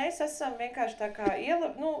 ka mēs esam vienkārši tā kā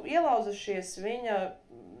ielauzušies viņa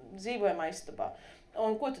dzīvojamā istabā.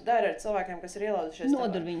 Un ko tu dari ar cilvēkiem, kas ir ielauzušies?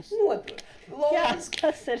 Nodur viņus. Nodur. Loģiski. Jā,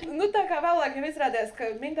 tas ir. Tā kā vēlāk jau izrādījās, ka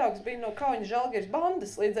Mindaugs bija no Kauņa Žalgiris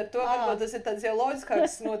bandas, līdz ar to varbūt tas ir tāds jau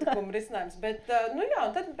loģiskāks notikuma risinājums. Bet, tad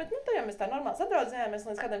jau mēs tā normāli sadraudzējāmies,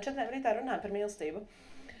 līdz kādiem 4 rītā runājām par mīlestību.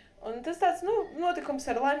 Un tas tāds, notikums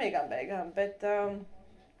ar laimīgām beigām. Bet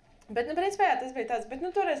principā, jā, tas bija tāds, bet,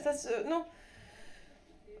 toreiz tas, un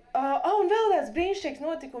vēl tāds brīnišķīgs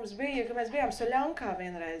notikums bija, ka mēs bijām Soļankā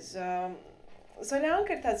vienreiz.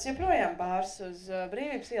 Soļanka ir tāds joprojām bārs uz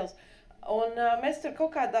Brīvības ielas, un mēs tur kaut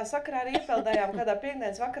kādā sakarā arī iepeldējām kādā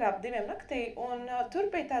piektdienas vakarā ap 2 naktī, un tur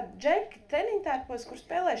bija tādi džeki treniņtērpos, kur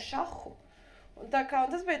spēlē šahu. Un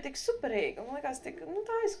tas bija tik superīgi, un man likās tik,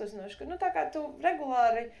 tā aizkustinoši, ka, tā kā tu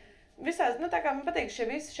regulāri visās, tā kā man patīk šie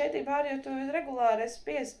visi šeitība bāri, jo tu regulāri esi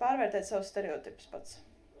spiests pārvērtēt savus stereotipus pats.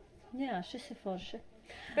 Jā, šis ir forši.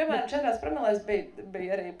 Piemēram, 4 pramelēs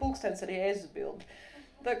bija arī pulkstenis ar Jēzus bildi.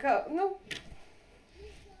 Tā kā,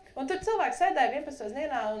 Un tur cilvēki sēdēja 11.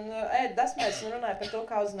 dienā un ēd dasmēs un runāja par to,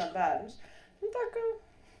 kā uzzināt bērnus. Tā kā...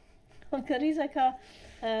 Un kā rīzē kā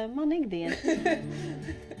man ikdiena.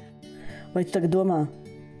 Vai tu tagad domā,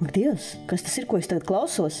 ak Dievs, kas tas ir, ko es tagad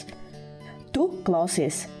klausos? Tu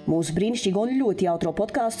klausies mūsu brīnišķīgo un ļoti jautro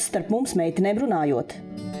podkāstu Starp mums meitenēm runājot.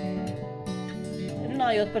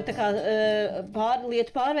 Runājot par tā kā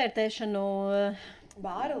lietu pārvērtēšanu...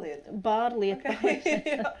 Bāra lieta.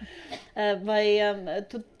 Okay. Vai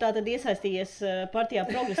tu tātad iesaistījies partijā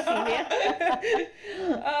Progresīvie?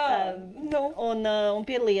 Un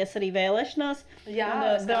piedalījies arī vēlēšanās. Jā,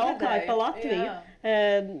 braukāji pa Latviju.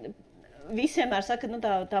 Visi vienmēr saka,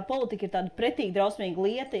 tā politika ir tāda pretīgi drausmīga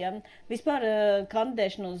lieta. Ja? Vispār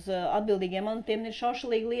kandidēšana uz atbildīgiem amatiem ir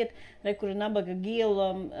šaušalīga lieta, kur nabaga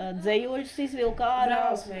Giela dzējoļus izvilka ārā.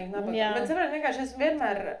 Drausmīgi nabaga. Bet saprāt, vienkārši es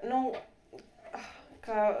vienmēr,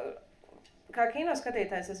 kā kino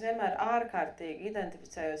skatītājs, es vienmēr ārkārtīgi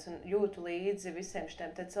identificējos un jūtu līdzi visiem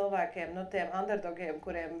šiem cilvēkiem, tiem underdogiem,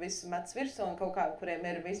 kuriem viss mets virsū un kuriem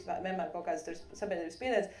ir vienmēr kaut kāds sabiedrības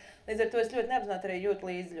spiediens. Līdz ar to es ļoti neapzināti arī jūtu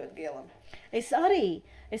līdzi ļoti Gielam. Es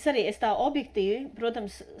arī tā objektīvi,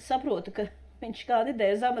 protams, saprotu, ka viņš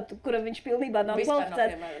kandidēja uz amatu, kura viņš pilnībā nav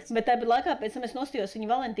kvalificēts. Bet tāpat laikā pēc tam es nostījos viņa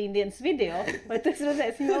Valentīna dienas video. Vai tu esi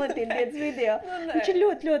redzējis viņa Valentīna dienas video? Viņš ir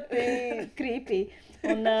ļoti, ļoti creepy.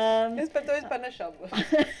 Es par to vispār nešaubos.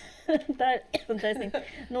 Tā ir taisnība.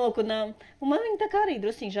 Un man viņa tā kā arī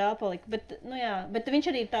drusciņ žēl palika. Bet viņš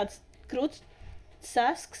arī ir tāds krūts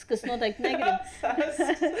sasks, kas noteikti negrib,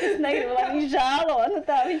 lai viņš žēlo.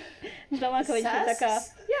 Viņš domā, ka viņš ir tā kā...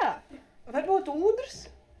 Jā. Varbūt ūdrs?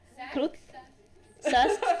 Kruts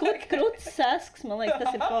sasks, man liekas,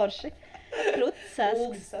 tas ir forši. Kruts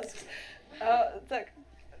sasks.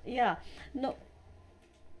 Jā,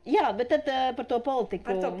 jā, bet tad par to politiku.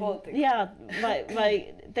 Par to politiku. Jā, vai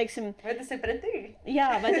teiksim... Vai tas ir pretīgi?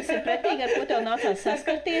 Jā, vai tas ir pretīgi, ar ko tev nācās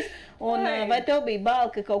saskarties, un vai tev bija bail,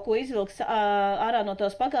 ka kaut ko izvilks ārā no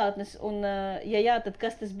tavas pagātnes, un ja jā, tad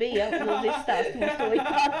kas tas bija? Lūdzu, izstāst mums to līdz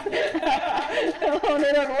un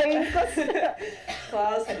ir ar linkus.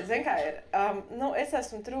 Klausies, zin kā ir, es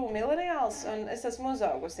esmu true millennials, un es esmu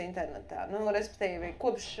uzaugusi internetā. Respektīvi,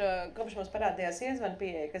 kopš mums parādījās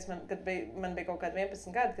iezvanpieeja, kad man bija kaut kādi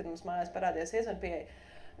 11 gadi, kad mums mājās parādījās iezvanpieeja,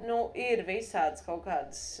 ir visādas kaut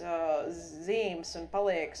kādas zīmes un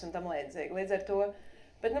paliekas un tam līdzīgi. Līdz ar to,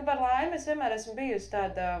 bet par laimi es vienmēr esmu bijusi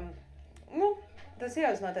tāda, tas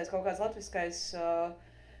ieaudzinātais kaut kāds latviskais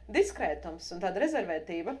diskrētums un tāda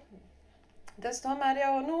rezervētība. Tas tomēr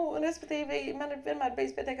jau, respektīvi, man ir vienmēr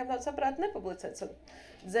bijis pietiekami daudz saprāta nepublicēt savu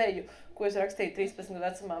dzeju, ko es rakstīju 13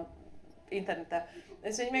 vecumā internetā.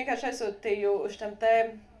 Es viņu vienkārši aizsūtīju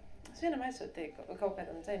es vienam aizsūtīju kaut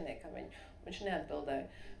kādam dzejniekam viņu, viņš neatbildēja.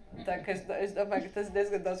 Tā ka es domāju, ka tas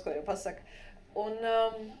diezgan daudz ko jau pasaka. Un,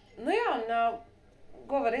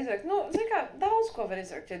 ko var izrakt? Zin kā, daudz ko var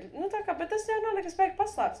izrakt. Bet tas jau nav nekas baigi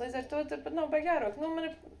paslēpts, līdz ar to tur pat nav baigi jārok.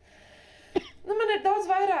 Man ir daudz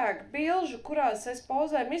vairāk bilžu, kurās es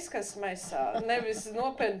pozēju miskas maisā, nevis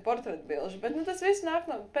nopietnu portretu bilžu. Bet tas viss nāk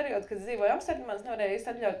no perioda, kad dzīvoju Amsterdamā, es nevarēju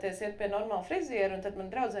īsti atļauties iet pie normāla friziera, un tad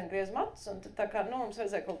man draudzene griez matus, un tad tā kā, mums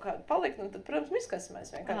vajadzēja kaut kādu palikt, un tad, protams, miskas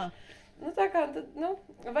mais vienkārši.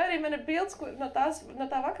 Vai arī man ir bildes no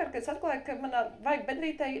tā vakara, kad es atklāju, ka manā vajag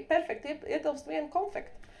bedrītē perfekti ietilpst vienu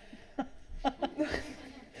konfektu.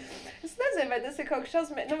 Es nezinu, vai tas ir kaut kas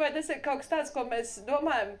šausmīgi, vai tas ir kaut kas tāds, ko mēs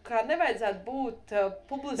domājam, kā nevajadzētu būt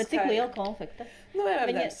publiskai. Bet cik liela konflikta?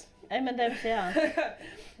 M&M's. M&M's, jā.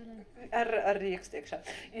 ar riekstu iekšā.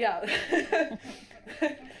 Jā.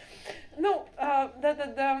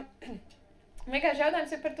 Vienkārši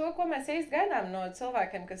jautājums ir par to, ko mēs īsti gaidām no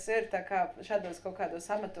cilvēkiem, kas ir tā kā šādos kaut kādos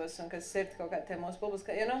amatos un kas ir kaut kādi mūsu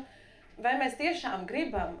publiskā. Vai mēs tiešām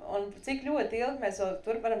gribam un cik ļoti ilgi mēs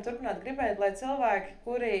vēl varam turpināt gribēt, lai cilvēki,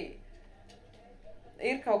 kuri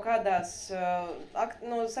ir kaut kādās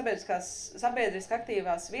sabiedriski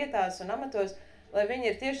aktīvās vietās un amatos, lai viņi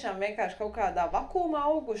ir tiešām vienkārši kaut kādā vakuumā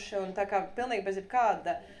auguši un tā kā pilnīgi bez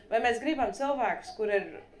jebkāda. Vai mēs gribam cilvēkus, kur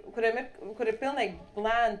ir pilnīgi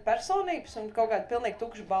blēna personības un kaut kāda pilnīgi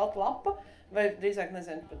tukša balta lapa, vai drīzāk,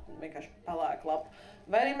 nezinu, pat vienkārši pelēka lapa.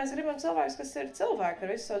 Vai arī mēs gribam cilvēkus, kas ir cilvēki ar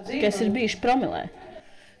visu savu dzīvi. Kas ir bijuši promilē.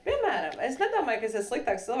 Piemēram, es nedomāju, ka es esmu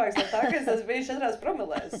sliktāks cilvēks no tā, ka es esmu bijis 4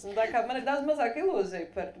 promilēs. Tā kā man ir daudz mazāk ilūzija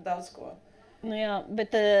par daudz ko. Nu jā,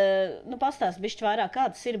 bet pastāst bišķi vairāk, kā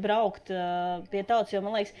tas ir braukt pie tautas, jo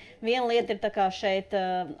man liekas, viena lieta ir tā kā šeit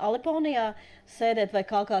Aliponijā sēdēt vai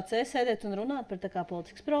KKC sēdēt un runāt par tā kā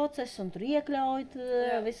politisks procesu un tur iekļaut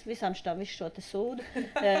visu šo te sūdu,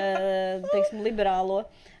 teiksim, liberālo.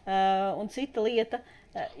 Un cita lieta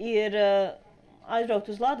ir aizbraukt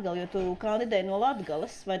uz Latgali, jo tu kandidēji no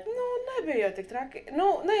Latgales. Vai... Nebija jau tik traki.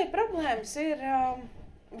 Problēmas ir...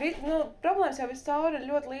 problēmas jau viscaur ir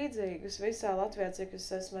ļoti līdzīgas visā Latvijā, cik es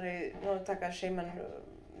esmu arī, tā kā šī man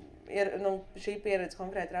ir, šī pieredze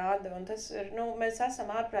konkrēti rāda, un tas ir, mēs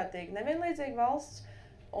esam ārprātīgi nevienlīdzīga valsts,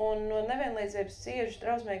 un no nevienlīdzības cieši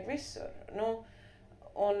drausmīgi visur,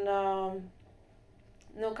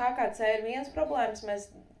 KKC ir viens problēmas, mēs,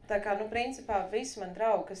 tā kā, principā visi man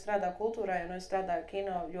draugi, kas strādā kultūrā, un es strādāju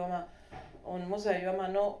kino jomā un muzeju jomā,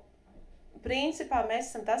 principā mēs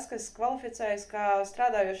esam tas, kas kvalificējas kā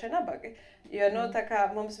strādājošie nabagi, jo, tā kā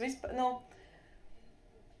mums vispār,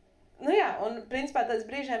 un principā tas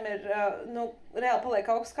brīžiem ir, reāli paliek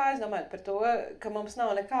augsts kājas domājot par to, ka mums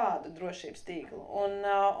nav nekādu drošības tīklu,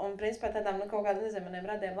 un principā tādām, kaut kādiem, nezinu, maniem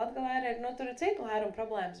radiem Latgalē ir, tur ir cits lērums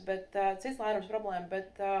problēmas,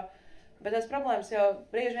 bet tas problēmas jau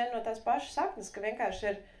brīži vien no tās pašas saknes, ka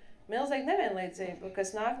vienkārši ir milzīga nevienlīdzība,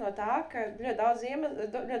 kas nāk no tā, ka ļoti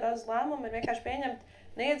daudz lēmumu ir vienkārši pieņemt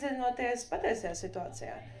neiedziļinoties patiesajā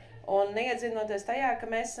situācijā. Un neiedziļinoties tajā, ka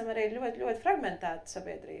mēs esam arī ļoti, ļoti fragmentēta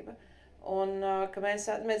sabiedrība. Un ka mēs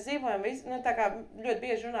dzīvojam tā kā ļoti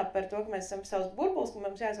bieži runā par to, ka mēs esam savs burbulis, ka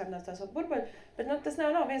mums jāizsāknās tās burbuļi, bet bet tas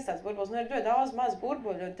nav viens tāds burbulis, ir ļoti daudz maz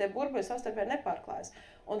burbuļu, un tie burbuļi savstarpēji nepārklājas.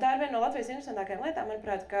 Un tā ir viena no Latvijas interesantākajām lietām,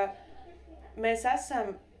 manuprāt, ka mēs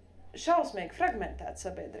esam šausmīgi fragmentēta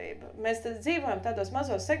sabiedrība. Mēs dzīvojam tādos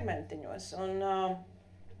mazos segmentiņos, un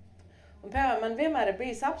piemēram, man vienmēr ir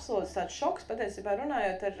bijis absolūts tāds šoks, patiesībā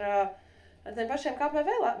runājot ar tiem pašiem KP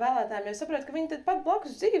vēlētājiem, jo saprotu, ka viņi tad pat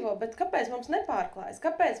blakus dzīvo, bet kāpēc mums nepārklājas?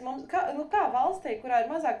 Kāpēc mums, kā valstī, kurā ir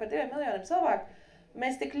mazāk par 2 miljoniem cilvēku,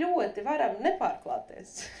 mēs tik ļoti varam nepārklāties?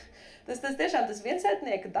 tas tiešām tas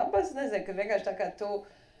viensētnieka dabas, nezinu, ka vienkārši tā kā tu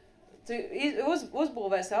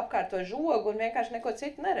uzbūvēsi apkārt to žogu un vienkārši neko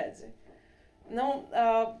citu neredzi.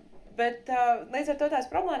 Bet līdz ar to tās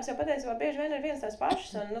problēmas jau patiesībā bieži vien ir viens tās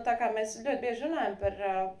pašas. Un, tā kā mēs ļoti bieži runājam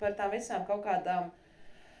par tām visām kaut kādām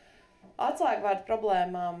atslēgvārdu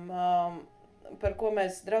problēmām, par ko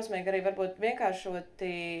mēs drausmīgi arī varbūt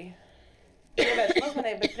vienkāršoti pievēršam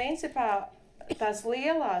uzmanību, bet principā tās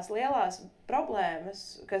lielās problēmas,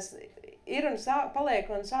 kas ir un paliek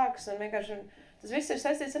un sākas un vienkārši... Tas viss ir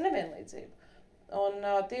saistīts ar nevienlīdzību. Un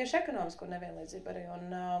tieši ekonomisko nevienlīdzību arī. Un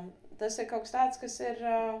tas ir kaut kas tāds, kas ir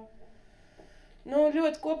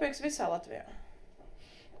ļoti kopīgs visā Latvijā.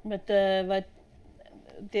 Bet vai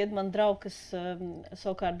tie mani draugi, kas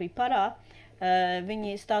savukārt bija Parā,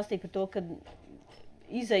 viņi stāstīja par to, ka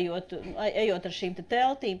ejot ar šīm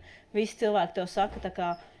teltīm, visi cilvēki tev saka tā kā,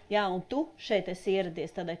 jā, un tu šeit esi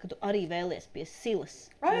ieradies tādēļ, ka tu arī vēlies pie silas.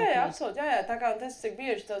 Jā, absolūti, jā, tā kā tas, cik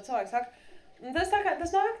bieži tev cilvēki saka, tas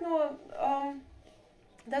nāk no,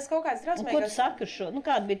 tas kaut kāds drausmīgās... Un ko tu saki ar šo?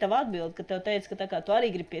 Kāda bija tava atbilde, kad tev teica, ka tā kā tu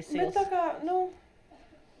arī gribi pie silas? Bet tā kā,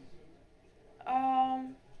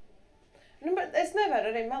 bet es nevaru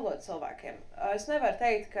arī melot cilvēkiem. Es nevaru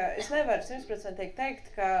 100% teikt,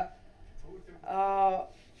 ka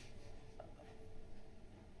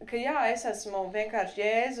jā, es esmu vienkārši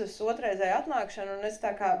Jēzus otrreizēja atnākšana, un es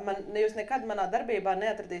tā kā, jūs nekad manā darbībā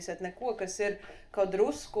neatradīsiet neko, kas ir kaut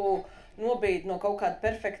drusku nobīd no kaut kāda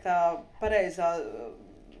perfektā, pareizā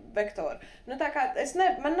vektora. Tā kā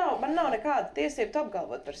man nav nekāda tiesība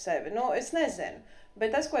apgalvot par sevi. Es nezinu.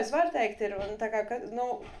 Bet tas, ko es varu teikt, ir, tā kā,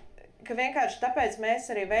 ka vienkārši tāpēc mēs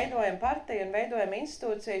arī veidojam partiju un veidojam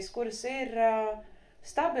institūcijas, kuras ir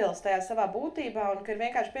stabilas tajā savā būtībā un ka ir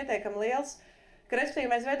vienkārši pietiekami liels, ka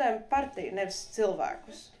respektīvi mēs veidojam partiju, nevis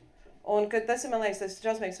cilvēkus. Un ka tas ir, man liekas, tas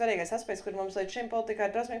drausmīgi svarīgais aspekts, kur mums līdz šim politikā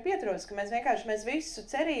ir drausmīgi pietrūcis, ka mēs visu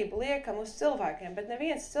cerību liekam uz cilvēkiem, bet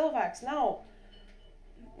neviens cilvēks nav,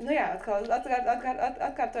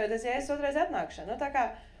 atkārtojoties Jēzus otrais atnākšana. Nu, tā kā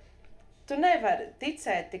tu nevari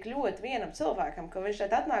ticēt tik ļoti vienam cilvēkam, ka viņš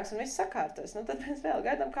šeit atnāks un viss sakārtos. Nu, tad mēs vēl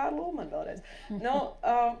gaidām Kārlu Ulmanu vēlreiz.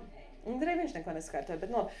 Arī viņš neko nesakārtoja, bet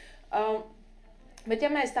Bet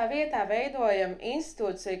ja mēs tā vietā veidojam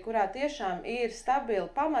institūciju, kurā tiešām ir stabili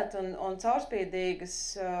pamati un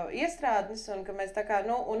caurspīdīgas iestrādnes, un ka mēs tā kā,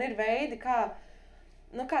 un ir veidi, kā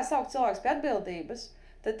saukt cilvēkus pie atbildības,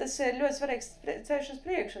 tad tas ir ļoti svarīgs ceļš uz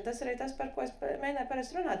priekšu, un tas arī tas, par ko es mēģināju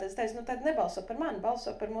parasti runāt. Es teicu, tad nebalso par mani,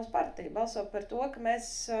 balso par mūsu partiju, balso par to, ka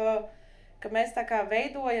mēs tā kā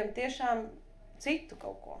veidojam tiešām citu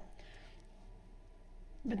kaut ko.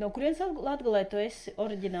 Bet no kurienes Latgalē tu esi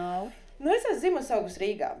oriģināli? Es esmu dzimusi augusi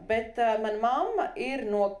Rīgā, bet mana mamma ir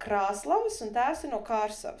no Krāslavas un tēvs ir no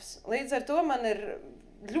Kārsavas. Līdz ar to man ir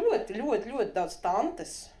ļoti, ļoti, ļoti daudz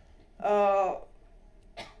tantes.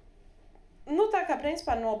 Tā kā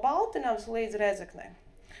principā no Baltinavas līdz Rēzeknei.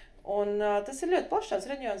 Un tas ir ļoti plašs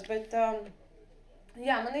reģions, bet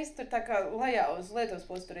man īsti tur tā kā lejā uz Lietuvas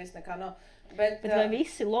pusi tur īsti nekā nav. Bet vai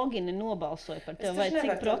visi logini nobalsoja par tevi, vai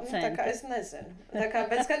cik procenti? Es nezinu.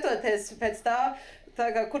 Bet skatoties pēc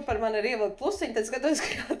tā kā, kur par mani ir ievilkt plusiņi, tad skatos,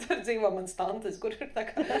 ka tur dzīvo mans tantes, kur ir tā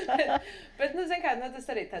kā. Bet, zin kā,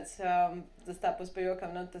 tas arī tāds, tas tā pus pa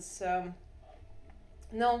jokam,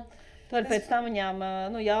 Tu vari pēc tam viņām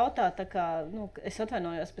jautāt, tā kā, es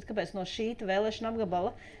atvainojos, bet kāpēc no šīta vēlēšana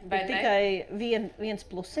apgabala ir tikai viens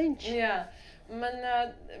plusiņš? Jā. Man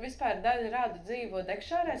vispār daļa rādu dzīvo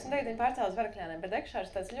Dekšārēs, un tagad viņi pārcēlas Varakļāniem, bet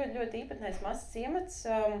Dekšārs tāds ļoti, ļoti īpatnējs mazs ciemats,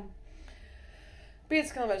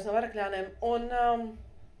 5 km no Varakļāniem, un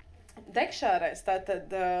Dekšārēs tātad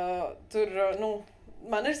tur,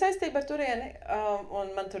 man ir saistība ar turieni, un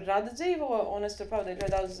man tur rada dzīvo, un es tur pavadīju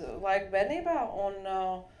ļoti daudz laika bērnībā, un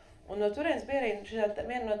no turienes bija arī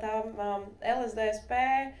viena no tām LSDSP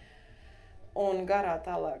un garā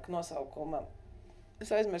tālāk nosaukuma. Es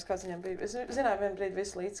aizmirsu, kāds viņam bija. Es zināju vienu brīdi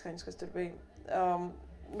visu līdzskaņus, kas tur bija.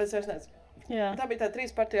 Bet es nezinu. Tā bija tā 3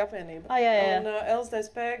 partiju apvienība. Jā. Un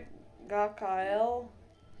LSDSP, GKL.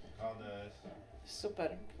 KDS.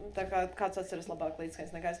 Super. Tā kā kāds atceras labāk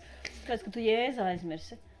līdzskaņas nekā es. Kāds, ka tu Jēzu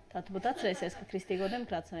aizmirsi. Tā tu būtu atcerēsies, ka Kristīgo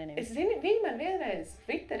demokrātu savienība. Es zinu, viņi man vienreiz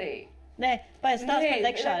Twitterī. Nē, pēc tās par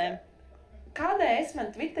Dekšāriem. KDS man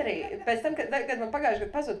Twitterī, pēc tam, kad man pagājuši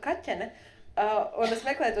gadu pazūd kaķene, un es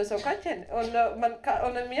meklēju to savu kaķeni, un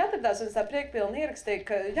viņi atradās un es tā priekpilni ierakstīju,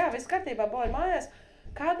 ka jā, viss kārtībā, boļi mājās.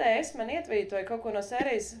 KDS man ietvītoja kaut ko no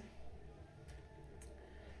sērijas.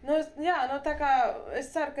 Tā kā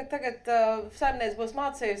es ceru, ka tagad saimniece būs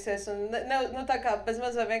mācījusies, un tā kā bez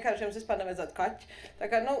mazā vienkārši jums vispār nevajadzētu kaķi. Tā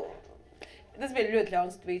kā, tas bija ļoti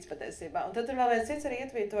ļauns tvīts patiesībā. Un tad tur vēl viens cits arī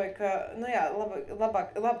ietvītoja, ka,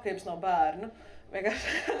 labāk, ka jums nav bērnu.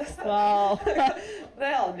 Vienkārši wow.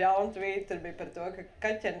 Reāli ļauni tvīti tur bija par to, ka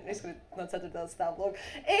kaķeni izkrīt no 4. stāvloga.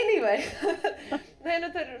 Anyway, tur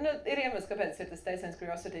ir iemesls, kāpēc ir tas teiciens,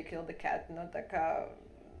 curiosity killed the cat. Tā kā,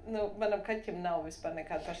 manam kaķim nav vispār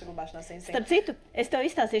nekāda pašsaglabāšanās instinkta. Starp citu, es tev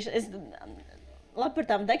izstāstīšu, labi par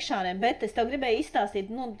tām Dekšāriem, bet es tev gribēju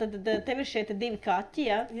izstāstīt, tad tev ir šie 2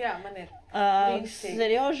 kaķi, ja? Jā, man ir.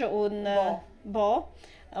 Serjoža un Bo.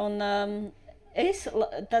 Un es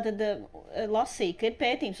tātad lasīju, ka ir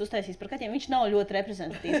pētījums uztaisījis par kaķiem. Viņš nav ļoti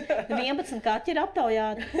reprezentatīvs. 11 kaķi ir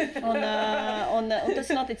aptaujāti, un tas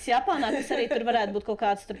noticis Japānā, kas arī tur varētu būt kaut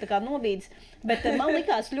kāds tur tā kā nobīdes. Bet man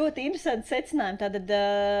likās ļoti interesanti secinājumi. Tātad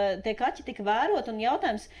tie kaķi tika vērot, un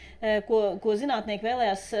jautājums, ko zinātnieki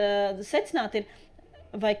vēlējās secināt, ir,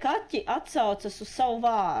 vai kaķi atsaucas uz savu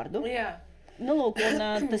vārdu. Jā.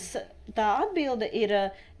 Tā atbilde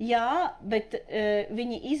ir jā, bet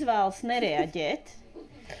viņi izvēlas nereaģēt.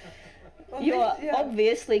 Jo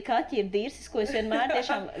obviously kaķi ir dirsis, ko es vienmēr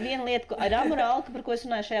tiešām viena lieta ar amorālu, par ko es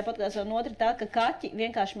runāju šajā podkāstā, un otra tā, ka kaķi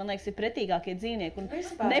vienkārši, man liekas, ir pretīgākie dzīvnieki un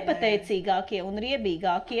nepateicīgākie un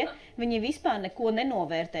riebīgākie. Viņi vispār neko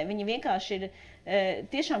nenovērtē. Viņi vienkārši ir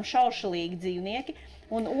tiešām šaušalīgi dzīvnieki.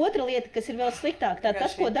 Un otra lieta, kas ir vēl sliktāk,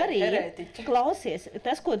 tas, ko darīja, klausies,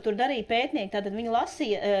 tas, ko tur darīja pētnieki, tātad viņi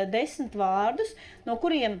lasīja 10 vārdus, no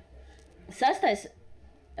kuriem sastais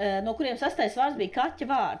vārds bija kaķa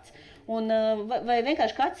vārds. Un, vai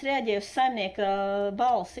vienkārši kaķis reaģēja uz saimnieka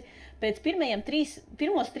balsi. pēc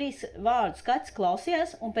pirmos 3 vārdus kaķis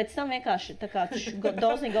klausījās, un pēc tam vienkārši tā kā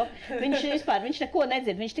dozingo, viņš neko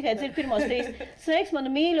nedzird, viņš tikai dzird pirmos 3. Sveiks, manu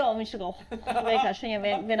mīļo, un viņš tā vienkārši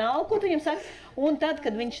viņam vienalga, ko tu viņam saki. Un tad,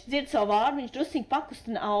 kad viņš dzird savu vārdu, viņš drusciņi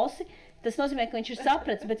pakustina ausi, tas nozīmē, ka viņš ir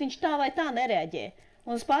sapratis, bet viņš tā vai tā nereaģē.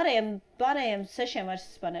 Un uz pārējiem 6 vairs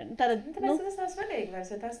vispār ne. Tāpēc tas nav svarīgi vairs,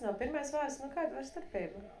 ja tas nav pirmais vārds, kāda var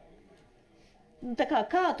starpība? Tā kā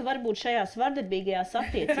tu vari būt šajās vardarbīgajās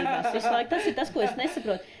attiecībās visu laiku, tas ir tas, ko es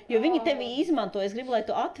nesaprotu. Jo viņi tevi izmanto, es gribu, lai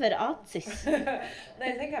tu atver acis. Nē,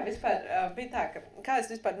 es kā vispār bija tā, ka kā es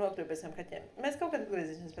vispār nokļuvu pēc tiem kaķiem. Mēs kaut kad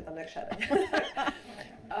atgriezīsimies pēc tam dekšārā.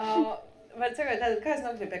 Var sakot, kā es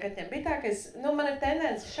nokļuvu pie kaķiem? Bija tā, ka man ir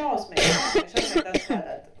tendence šausmīgi tā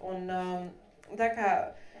strādāt. Un tā kā,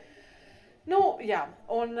 jā.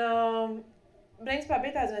 Un principā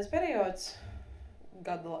bija tāds viens periods,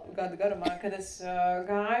 gadu garumā, kad es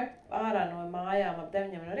gāju ārā no mājām ap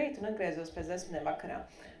 9 no rīta un atgriezos pēc 10 vakarā.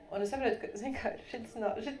 Un es saprotu, ka šits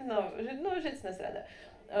nestrādā.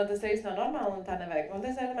 Tas īsti nav normāli un tā nevajag. Un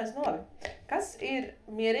es domāju, labi, kas ir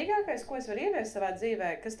mierīgākais, ko es varu ieviest savā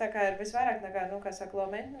dzīvē, kas tā kā ir visvairāk nekā, kā saka, low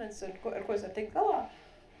maintenance un ar ko es varu tikt galā.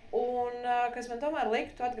 Un kas man tomēr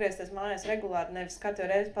liktu atgriezties mājās regulāri, nevis katru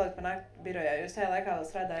reizi palikt pa nakti birojā, jo es tajā laikā vēl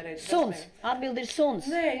strādāju arī. Suns. Atbildi ir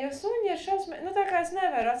suns. Nē, jo suņi ir šausmīgi. Tā kā es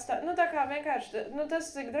nevaru atstāt. Tā kā vienkārši,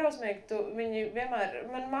 tas cik drausmīgi viņi vienmēr,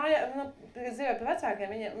 man mājā, kad dzīvoju pie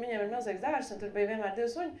vecākiem, viņiem ir milzīgs dārs un tur bija vienmēr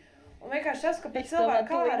 2 suņi. Un vienkārši tas, ka pēc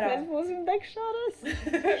cilvēku ārā. Mēs būsim dekšāras.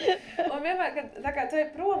 Un vienmēr, kad tā kā tu ej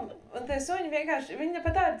prom, un tie suņi vienkārši, viņi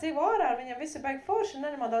pat tādi dzīvo ārā, viņam visi ir baigi forši, un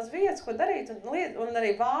nenormāli daudz vietas, ko darīt, un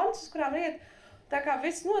arī vānas, uz kurām iet. Tā kā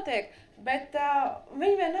viss notiek, bet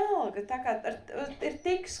viņi vienalga, tā kā ir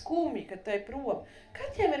tik skumji, kad tu ej prom.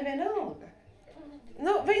 Kaķiem ir vienalga.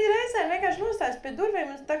 Viņi reizēm vienkārši nostājas pie durvīm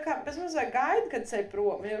un tā kā pēc mums vajag gaida, kad ej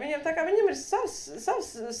prom. Viņam ir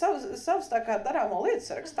savs tā kā darāmo lietu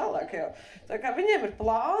saraksts tālāk jau. Tā kā viņiem ir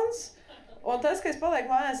plāns, un tas, ka es palieku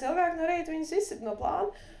mājās ilgāk no rīta, viņus izsit no plāna.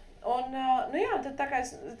 Un, tad tā kā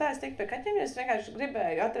es tiku pie kaķiem, es vienkārši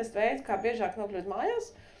gribēju atrast veidu, kā biežāk nokļūt mājās.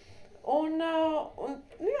 Un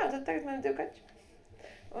tad tagad man ir 2 kaķi.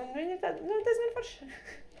 Un viņi ir tādi, tas ir forši.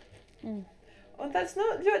 Un tāds,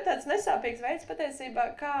 ļoti tāds nesāpīgs veids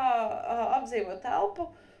patiesībā, kā apdzīvot telpu.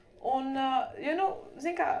 Un,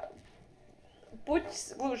 zin kā,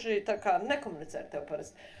 puķis gluži tā kā nekomunicē ar tev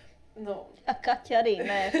parasti. Kaķi arī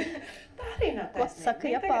nē. Tā arī nav taisnība. Ko saka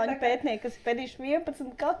Japāņu pētnieki, kas pēdījuši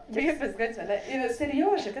 11 kaķus? 11 gadus vai ne? Jo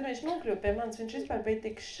serioši, kad viņš nokļuva pie manis, viņš vispār bija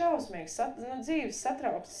tik šausmīgs, dzīves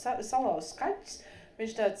satraukts, salauzs kaķis.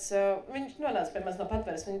 Viņš nonāca pie manis no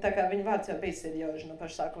patveres, viņa vārds jau bija serioži no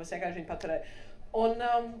paša sākuma, es vienkārši viņu paturēju. Un,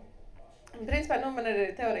 principā, man ir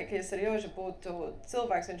teorija, ka ja serioži būtu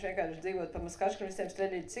cilvēks, viņš vienkārši dzīvot pa maskačku un visiem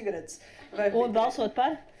streļīt cigaretes. Un balsot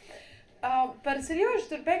par? Par serioži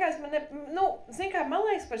tur beigās man man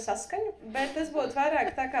liekas par saskaņu, bet tas būtu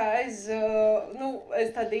vairāk tā kā aiz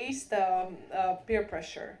tāda īsta peer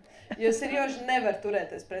pressure. Jo serioži nevar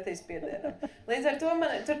turēties pretī spiedienam. Līdz ar to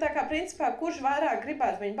tur tā kā principā, kurš vairāk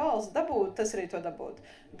gribētu viņu balsu dabūt, tas arī to dabūt.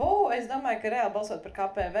 Es domāju, ka reāli balsot par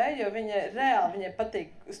KPV, jo viņai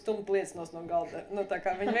patīk stumt lietas no galda. Tā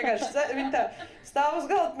kā viņa vienkārši tā stāv uz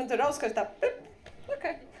galda, man tur auskars tā, ok.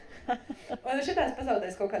 Un šitās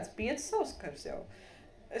pazaudēs kaut kāds 5 auskars jau.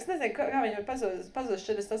 Es nezinu, kā viņi var pazūst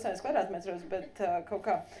 48 kvadrātmetros, bet kaut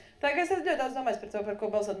kā. Tā kā es ļoti daudz domāju par to, par ko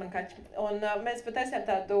balsot man kaķi. Un mēs pat esam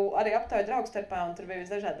tādu arī aptauju draugu starpā, un tur bija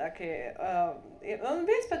visdažādākie. Un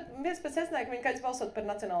viens pat secināja, ka viņi kaķis balsot par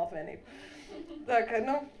Nacionālo apvienību. Tā kā,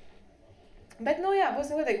 Bet,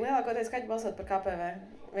 būsim godīgi, lielākoties kaķi balsot par KPV.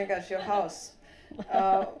 Vienkārši jau hauss.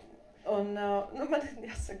 Un, man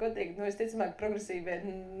jāsaka godīgi, es ticamāk progresīvie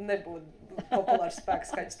nebūtu populārs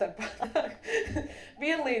spēks kaķu starpā.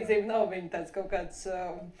 Vienlīdzība nav viņa tāds kaut kāds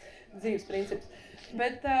dzīves princips.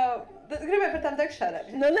 Bet gribēju par tām dekšārēm.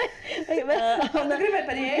 Gribēju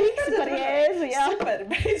par Jēzu. Par Jēzu, jā. Super,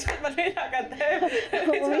 beidzot man vienākā tēma.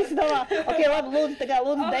 Un visi domā, labi,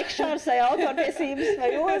 lūdzu dekšārs vai autortiesības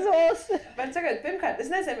vai ozos. Bet sagad, pirmkārt, es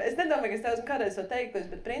nedomāju, ka es tev esmu kādreiz to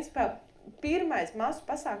teikusi, bet principā pirmais masu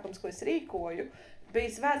pasākums, ko es rīkoju,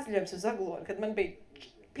 bija svētceļojums uz Aglonu, kad man bija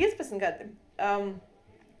 15 gadi.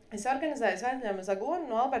 Es organizēju svētceļojumu uz Aglonu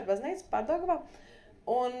no Alberta baznīcas Pārdaugavā.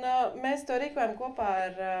 Un mēs to rīkojam kopā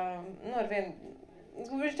ar vienu,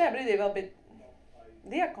 viņš tajā brīdī vēl bija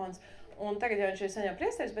diakons, un tagad jau viņš ir saņem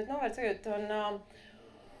priesteris, bet var cikot,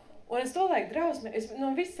 un es to laiku drausmi, es no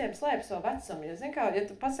visiem slēpu savu vecumu, jo, zin kā, ja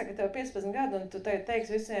tu pasaki, ka tev 15 gadu, un tu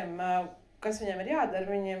teiksi visiem, kas viņiem ir jādara,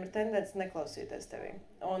 viņiem ir tendence neklausīties tevī.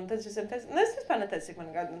 Un tad es teicu, es vispār neteicu, cik man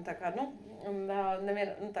gadu, un tā kā,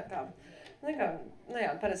 neviena, tā kā,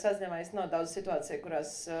 parasti aizņēmājis nav daudz situāciju,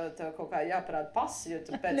 kurās tev kaut kā jāparāda pasi, jo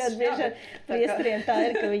tu pēc... Ļoti bieži priesteriem tā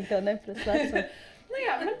ir, ka viņi to neprasa veco.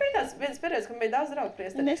 Man bija tāds viens periods, ka man bija daudz draugu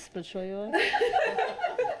priesteri. Nesaprat šo joku.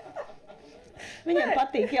 Viņam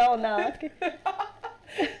patīk jaunāki.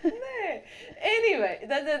 Nē, anyway,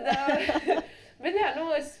 tad bet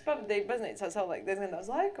es pavadīju baznīcā savulaik diezgan daudz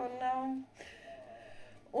laika,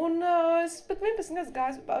 un es pat 11 gadus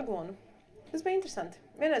gāju pa Aglonu. Tas bija interesanti.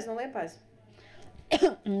 Vienreiz no Liepājas.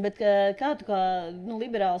 Bet kā tu kā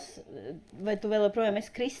liberāls, vai tu vēl joprojām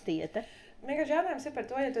esi kristiete? Vienkārši jautājums ir par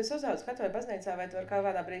to, ja tu esi uzaudzis katoļu baznīcā, vai tu vari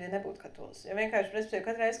kādā brīdī nebūt katolis. Jo vienkārši, respektīvi,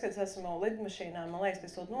 katru reizi, kad es esmu lidmašīnā, man liekas, ka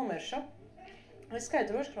es tūlīt nomiršu, es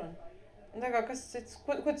skaitu rožkroni. Un tā kā kas cits,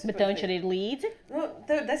 ko tas Bet tev viņš arī ir līdzi?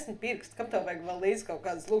 Tev ir 10 pirksti, kam tev vajag vēl līdzi kaut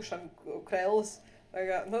kādas lūkšana krellas? Tā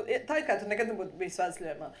ir kā tu nekad nebūtu bijis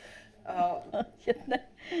svētceļojumā.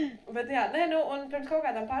 Bet un pirms kaut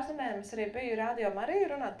kādām pāris nedēļām es arī biju Radio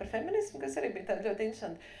Marija runāt par feminismu, kas arī bija tāda ļoti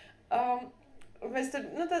interesanti. Mēs tur,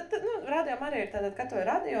 Radio Marija ir tāda katoļu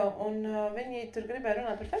radio, un viņi tur gribēja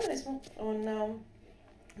runāt par feminismu, un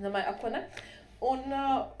domāju, ko ne? Un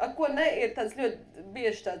ko ne ir tāds ļoti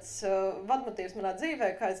bieži tāds vadmotīvs manā dzīvē,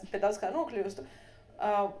 kā es pie daudz kā nokļūstu.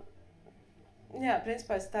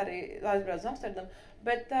 Principā es tā arī aizbraucu uz Amsterdamu.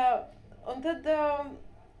 Bet, un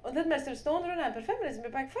tad mēs tur stundu runājam par feminismu,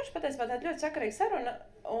 bija baigi forši patiesībā tāda ļoti sakarīga saruna.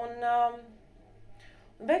 Un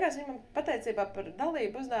beigās viņi man pateicībā par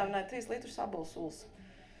dalību uzdāvināja 3 litrus sabulsulas,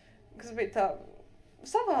 kas bija tā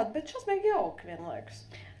savādi, bet šausmīgi jauki vienlaikus.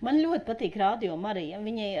 Man ļoti patīk Radio Marija.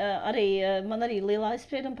 Man arī liela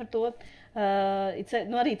aizsprieduma par to.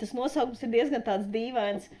 Arī tas nosaukums ir diezgan tāds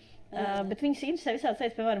dīvains. Bet viņas interesē visādi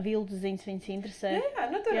lietas, piemēram, viltu ziņas viņas interesē.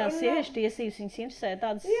 Sieviešu tiesības viņas interesē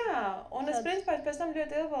tādas. Un es principā pēc tam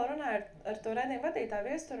ļoti ilgi runāju ar to raidījumu vadītāju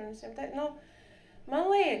viesturu, un es viņam teicu, man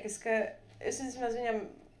liekas, ka es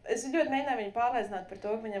ļoti mēģināju viņu pārliecināt par to,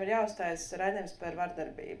 ka viņam ir jāuzstājas raidījums par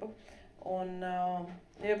vardarbību.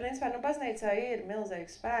 Jo, principā, baznīcā ir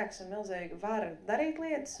milzīgs spēks un milzīga vara darīt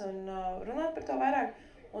lietas un runāt par to vairāk.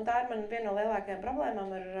 Un tā ir man viena no lielākajām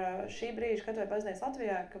problēmām ar šī brīža katoļu baznīcu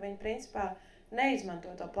Latvijā, ka viņi, principā,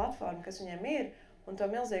 neizmanto to platformu, kas viņiem ir, un to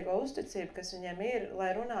milzīgo uzticību, kas viņiem ir,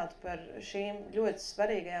 lai runātu par šīm ļoti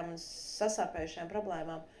svarīgajām un sasāpējušajām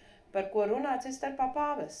problēmām, par ko runā cits starpā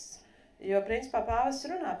pāvests. Jo, principā, pāvests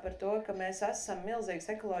runā par to, ka mēs esam milzīgas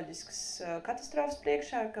ekoloģiskas katastrofas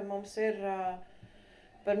priekšā, ka mums ir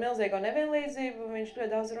par milzīgo nevienlīdzību. Viņš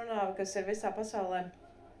ļoti daudz runā, kas ir visā pasaulē.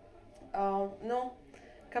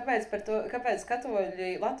 Kāpēc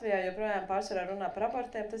katoļi Latvijā joprojām pārsvarā runā par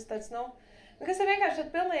abortiem? Tas tāds, kas ir vienkārši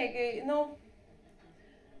pilnīgi,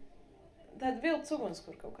 tāda vilts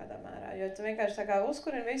ugunskur kaut kādā mērā. Jo tu vienkārši tā kā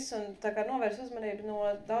uzkurini visu un tā kā novērs uzmanību no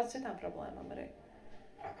daudz citām problēmām arī.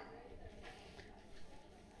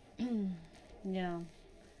 Jā.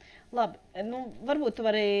 Labi, varbūt tu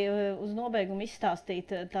vari uz nobeigumu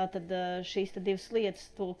izstāstīt tātad šīs divas lietas,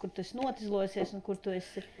 to, kur tu esi notizlojusies un kur tu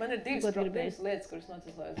esi... Man ir divas lietas, kuras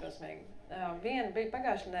notizlojos drosmīgi. Viena bija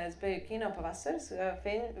pagājušajā nedēļā, bija kino pavasaris,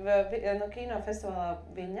 kino festivālā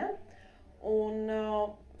Viļņā. Un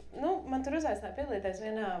man tur uzaicināja piedalīties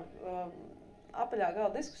vienā apaļā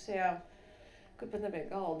galda diskusijā, kur pat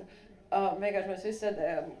nebija galda. Vienkārši mēs visi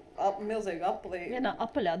sēdējām milzīgi aplī. Vienā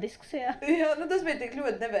apaļā diskusijā? Jā, tas bija tik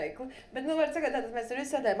ļoti neveikli. Bet, var sagādāt, mēs tur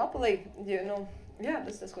visi sēdējām aplī, jo,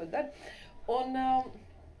 tas, ko dara. Un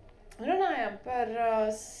runājām par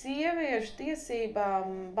sieviešu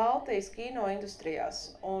tiesībām Baltijas kino industrijās.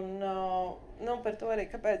 Un, par to arī,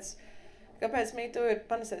 kāpēc MeToo ir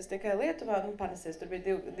panesies tikai Lietuvā. Tur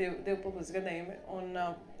bija divi publiski gadījumi un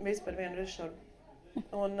viss par vienu režisoru.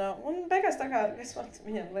 Un beigās tā kā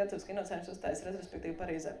viņam Lietuvas kinocēnus uzstājas retrospektīvi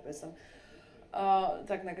Parīzē pēc tam.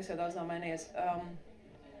 Tā kā nekas jau daudz nav mainījies.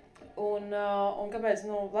 Un kāpēc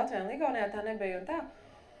Latvijā un Igaunijā tā nebija un tā.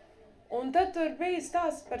 Un tad tur bija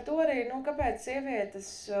stāsts par to arī, kāpēc sievietes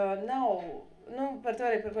nav, par to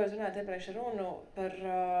arī, par ko es runāju iepriekš runu,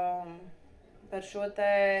 par šo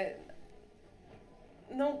te,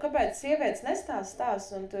 kāpēc sievietes nestāstās,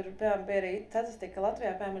 un tur, piemēram, bija arī statistika, ka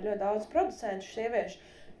Latvijā, piemēram, ir ļoti daudz producentu sieviešu,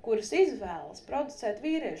 kuras izvēlas producēt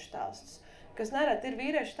vīriešu stāstus, kas nereti ir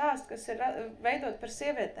vīriešu stāsti, kas ir veidot par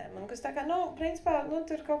sievietēm, un kas tā kā, principā,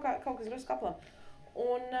 tur kaut kas drusku aplam.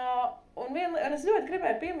 Un es ļoti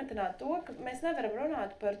gribēju piemetināt to, ka mēs nevaram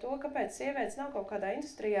runāt par to, kāpēc sievietes nav kaut kādā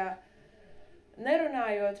industrijā,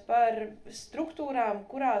 nerunājot par struktūrām,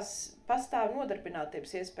 kurās pastāv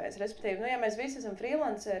nodarbinātības iespējas. Respektīvi, ja mēs visi esam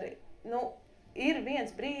freelanceri, ir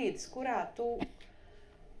viens brīdis, kurā tu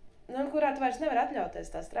vairs nevari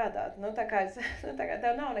atļauties tā strādāt. Tā kā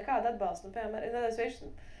tev nav nekāda atbalsta.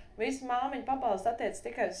 Piemēram, visi māmiņu pabalsti attiec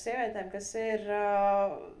tikai uz sievietēm, kas ir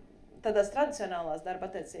tādās tradicionālās darba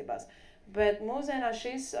attiecībās. Bet mūsdienās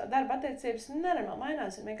šīs darba attiecības nenormāli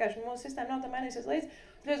mainās. Vienkārši mūsu sistēma nav tā mainīsies līdzi.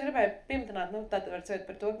 Es gribēju pieminēt, tātad var ciet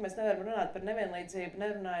par to, ka mēs nevaram runāt par nevienlīdzību,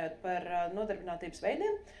 nerunājot par nodarbinātības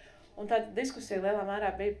veidiem. Un tāda diskusija lielā mērā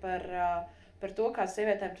bija par to, kā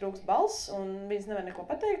sievietēm trūkst balss, un viņas nevar neko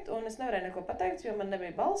pateikt, un es nevarēju neko pateikt, jo man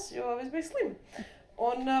nebija balss, jo es biju slima.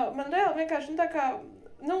 Un man reāli vienkārši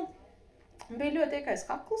bija ļoti iekais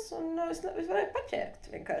kakls, un es varēju paķērt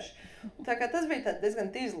vienkārši. Tā kā tas bija diezgan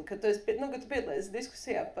tīzli, ka tu piedalījies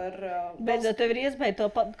diskusijā par Beidzot, tev ir iespēja to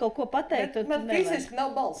kaut ko pateikt, bet man fiziski nav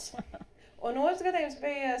balss. Un otrs gadījums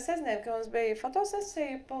bija sestdien, ka mums bija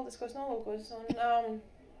fotosesija politiskos nolūkos, un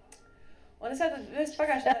es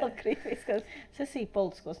pagājušajā nedēļā krītiskās sesija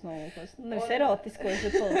politiskos nolūkos. Nevis erotiskos,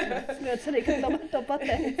 bet politiskos. Ļoti svarīgi, ka to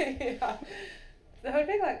pateici. Jā. Tā var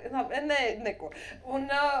vieglāk, neko. Un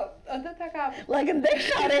tad tā kā... Lai gan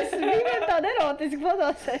Dekšārēs bija tāda erotiska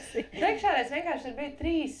fotosesija. Dekšārēs vienkārši bija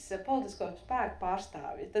 3 politisko spēku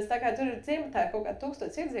pārstāvji. Tas tā kā tur ir ciematā kaut kā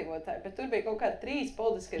 1000 iedzīvotāji, bet tur bija kaut kā 3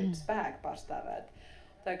 politiskie spēki pārstāvēti.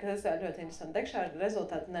 Tā kā tas ir ļoti interesanti. Dekšāri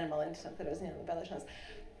rezultāti nenormāli interesanti ar uzņēmumu vēlēšanās.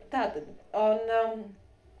 Tātad,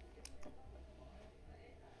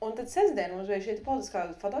 un tad sestdien mums bija šī politiskā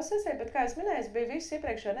fotosesija, bet, kā es minēju, es biju visu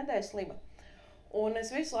iepriekšējā nedēļa slima. Un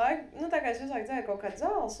es visu laiku, dzēru kaut kādu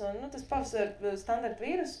zāles, un tas pavasara standarta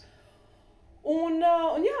vīrus. Un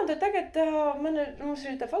tad tagad mums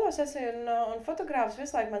ir tā fotosesija, un fotogrāfs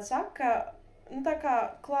visu laiku man saka, tā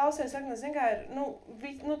kā klausies, zin kā ir,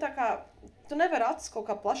 tā kā tu nevari acis kaut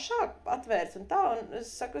kā plašāk atvērt un tā, un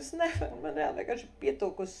es saku, es nevaru, man reāli vienkārši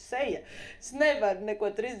pietūkus seja. Es nevaru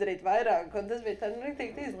neko tur izdarīt vairāk, un tas bija tā,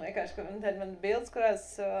 rīktīgi tīzli vienkārši, ka man bildes,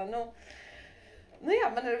 kurās,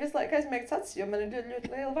 man ir visu laiku aizmiegts acis, jo man ir ļoti,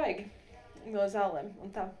 ļoti liela vaiga no zālēm un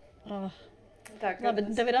tā. Labi,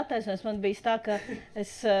 tev ir attaisnojums. Man bija tā, ka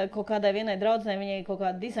es kaut kādai vienai draudzenei, viņai kaut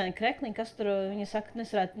kāda dizaina krekliņa, kas tur, viņa saka,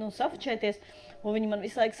 nesvarētu safučēties, un viņa man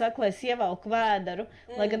visu laiku saka, lai es ievelku vēderu,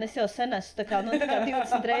 lai gan es jau sen esmu tā kā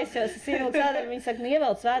 20 reizes jau esmu ievelku vēderu, viņa saka,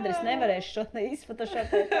 ievelc vēderu, es nevarēšu šo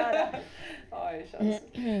izfotošāpēt ārā.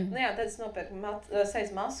 Tad es nopirku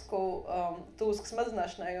sejas masku tūskas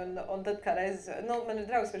mazināšanai, un tad kā reiz, man ir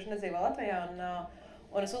draugs, kurš nedzīvo Latvijā,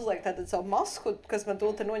 un es uzlieku tātad savu masku, kas man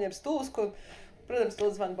tūlīt noņems tūsku. Protams,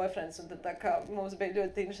 tūlīt zvana boyfriends, un tad tā kā mums bija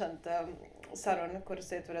ļoti interesanta saruna, kuras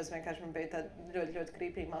ietvaros vienkārši man bija tāda ļoti, ļoti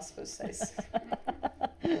krīpīga maska uz sejas.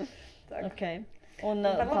 Okay. Un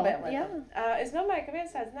par labajām lietām. Es domāju, ka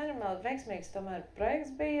viens tāds nenormāli veiksmīgs tomēr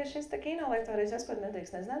projekts bija šis kinolektorijas Es, ko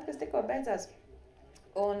nedrīkst nezināt, kas tikko beidzās.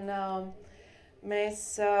 Un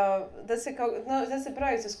tas ir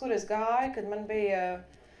projekts, uz kuru es gāju, kad man bija...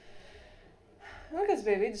 kad es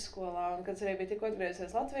biju vidusskolā, un kad es arī biju tikko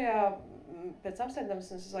atgriezies Latvijā, pēc Amsterdamas,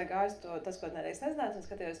 un es uzlaik gāju Tas, ko nedrīkst nezināt, un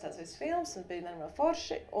skatījos tās visas filmas, un bija nenormāli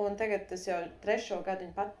forši, un tagad es jau 3. gadu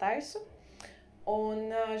viņu pat taisu. Un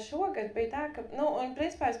šogad bija tā, ka, un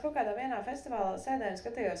principā es kaut kādā vienā festivālā sēdēju un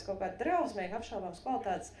skatījos kaut kādu drausmīgi apšaubāms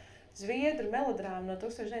kvalitātes zviedru melodrāmu no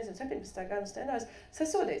 1917. gada stendos.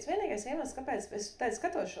 Sasodīts. Vienīgais iemesls, kāpēc es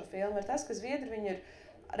skatos šo filmu, ir tas, ka zviedri viņu ir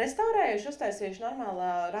restaurējuši, uztaisījuši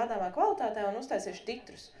normālā rādāmā kvalitātē un uztaisījuši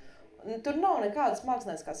titrus. Tur nav nekādas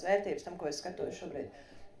mākslinieckās vērtības tam, ko es skatos šobrīd.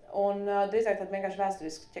 Un drīzāk tāda vienkārši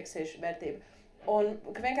vēsturiski ķeksīšu vērtība. Un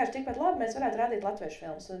ka vienkārši tikpat labi mēs varētu rādīt latviešu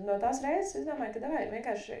filmas. Un no tās reizes es domāju, ka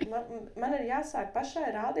vienkārši man ir jāsāk pašai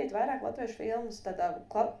rādīt vairāk latviešu filmas tādā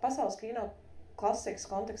pasaules kino klasikas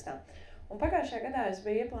kontekstā. Un pagājušajā gadā es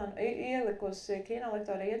biju ielikusi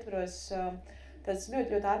kinolektorija ietvaros tāds ļoti,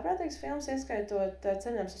 ļoti ārprātīgs filmas, ieskaitot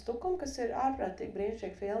Ceļojums uz Tukkumu, kas ir ārprātīgi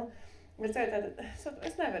brīnišķīga filma.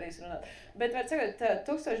 Es nevaru izrunāt. Bet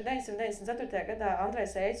 1994. gadā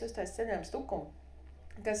Andrejs Eits uztaisa Ceļojumu uz Tukkumu,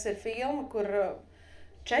 kas ir filma, kur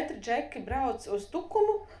 4 džeki brauc uz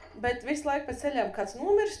Tukkumu, bet visu laiku pēc ceļām kāds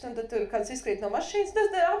nomirst, un tad tur kāds izkrīt no mašīnas. Tas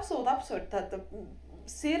ir absolūti absurdi, tāda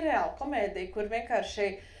sirreāla komēdija, kur vienkārši,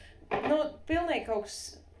 pilnīgi kaut kas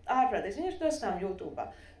ārprātīgs. Viņi ir dostām YouTube'ā.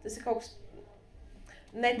 Tas ir kaut kas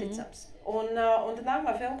neticams. Un tad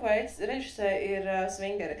nākamā filma, ko Eits režisē, ir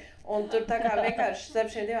Svingeri. Un tur tā kā vienkārši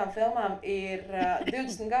starp šīm 2 filmām ir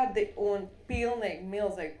 20 gadi un pilnīgi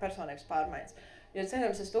milzīgi personības pārmaiņas. Jo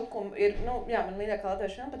Ceļojums uz Tukkumu ir, man mīļākā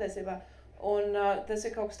latviešu filma patiesībā. Un tas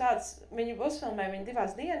ir kaut kas tāds, viņi uzfilmē viņu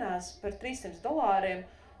 2 dienās par $300.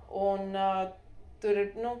 Un tur ir,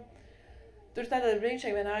 tur tāda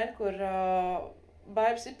brīnišķīga viena aina, kur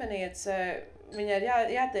Baiba Sipeniece viņai ir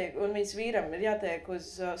jātiek, un viņas vīram ir jātiek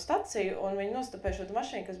uz staciju, un viņi nostapē šo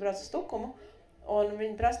mašīnu, kas brauc uz Tukumu. Un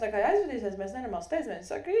viņi prasa, kā aizvedīsies, mēs nenormāli steidzamies. Viņi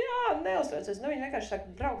saka, jā, neuztraucies. Nu, viņi vienkārši saka,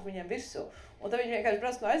 braukt viņiem virsū. Un tad viņi vienkārši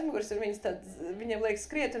brauc no aizmugures, un viņiem liekas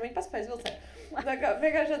skriet, un viņi paspējas vilcienu. Tā kā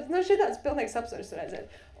vienkārši, šitāds pilnīgs absurds redzēt.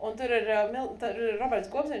 Un tur ir Roberts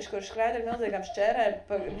Gobziņš, kurš skraida ar milzīgām šķērēm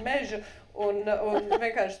pa mežu, un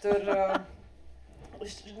vienkārši tur,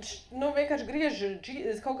 vienkārši griež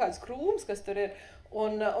kaut kādas krūmas, kas tur ir.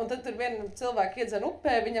 Un tad tur viena cilvēka iedzen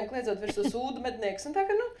upē, viņam kliedzot virsū sūdu mednieks. Un tā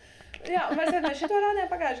kā, jā, mēs šito rādījām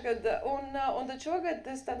pagājuši gadu, un tad šogad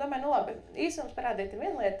es tā domāju, labi, īsums parādīt ir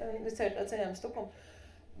viena lieta, es ceļām Stukumu,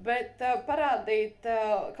 bet parādīt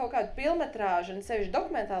kaut kādu filmetrāžu, un sevišķi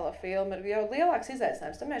dokumentālo filmu ir jau lielāks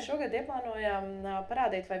izaicinājums. Tad mēs šogad ieplānojām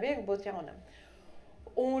parādīt, vai viegli būt jaunam.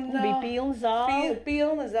 Un bija pilna zāle.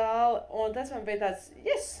 Pilna zāle, un tas man bija tāds,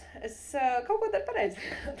 es kaut ko daru pareizi.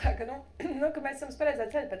 Tā ka, ka mēs esam pareizā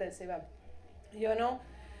ceļa patiesībā. Jo,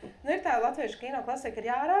 ir tā latviešu kino klasika ir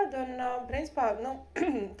jārāda, un principā,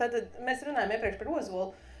 tad mēs runājam iepriekš par Ozolu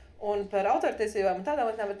un par autortiesībām un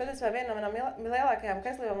tādām lietām, bet patiesībā viena no manām lielākajām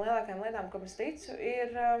lietām, ko es ticu,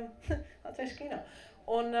 ir latviešu kino.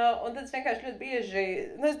 Un tad es vienkārši ļoti bieži,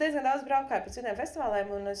 es diezgan daudz braukāju pa citiem festivāliem,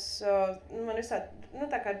 un man visādi,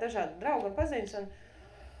 tā kā ir dažādi draugi un paziņas, un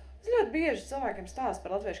es ļoti bieži cilvēkiem stāstu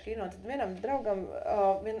par latviešu kino. Tad vienam draugam,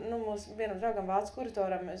 vienam draugam vācu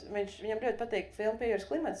kuratoram, viņam ļoti patīk filma Pie jūras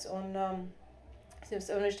klimats, un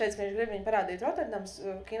viņš teica, ka viņš grib viņu parādīt Rotterdams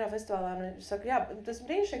kinofestivālā, un viņš saka, jā, tas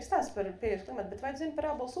brīnišķīgs stāsts par Pie jūras klimatu, bet vai tu zini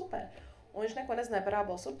par Ābols upē? Un viņš neko nezināja par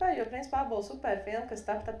Ābols upē, jo, principā, Ābols upē ir filma, kas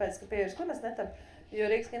tap tāpēc, ka Pie jūras klimats netap, jo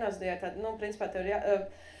Rīgas kinostudijā tāda, principā, tev ir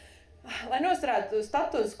lai nostrādātu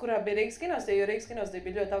status, kurā bija Rīgas kinostudija, jo Rīgas kinostudija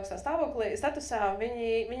bija ļoti augstā statusā,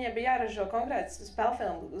 viņiem bija jāražo konkrēts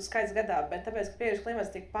spēlfilmu skaits gadā, bet tāpēc, ka Pie jūras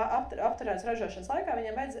klimats tika apturēts ražošanas laikā,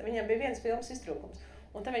 viņiem bija viens filmas iztrūkums.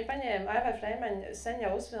 Un tad viņi paņēma Aivēra Freimaņa sen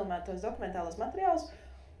jau uzfilmētos dokumentālos materiālus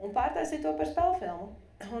un pārtaisīja to par spēlfilmu.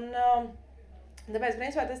 Un tāpēc,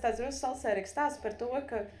 principā, tas tāds rusu salsērīgs stāsts par to,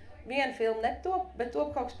 ka viena filma netop, bet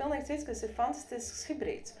top kaut kas pilnīgi cits, kas ir fantastisks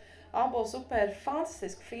hibrīds. Ābols upē ir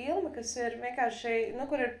fantastiska filma, kas ir vienkārši,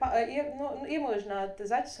 kur ir iemūžināta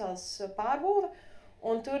Zaķu salas pārbūve,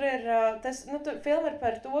 un tur ir, filma ir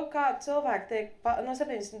par to, kā cilvēki tiek, no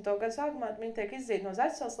 70. gadu sākumā, viņi tiek izdzīti no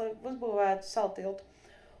Zaķu salas, lai uzbūvētu salu tiltu.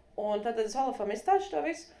 Un tad Olafam izstāšu to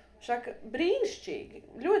visu. Šaka, brīnišķīgi,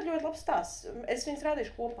 ļoti, ļoti labs stāsts. Es viņus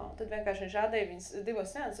rādīšu kopā, un tad vienkārši viņš rādīja viņus 2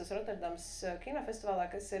 seansos Rotterdams kinofestivālā,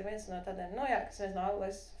 kas ir viens no tādiem, kas viens no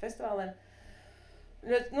Anglijas festivāliem.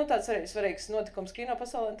 Ļoti, tāds arī svarīgs notikums kino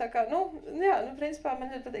pasaulē. Tā kā, principā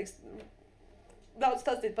man ļoti patīk daudz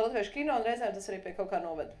stāstīt par latviešu kino, un reizēm tas arī pie kaut kā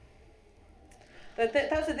noved. Tās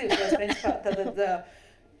ir 2 lietas, principā.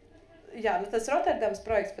 Tas Rotterdams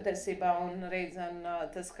projekts patiesībā, un arī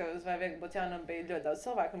tas, ka uz vai viegli būt jaunam bija ļoti daudz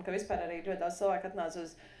cilvēku, un ka vispār arī ļoti daudz cilvēku atnāca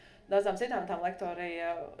uz daudzām citām tām lektorija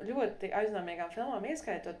ļoti aizdomīgām filmām,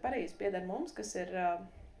 ieskaitot Parīzi pieder mums, kas ir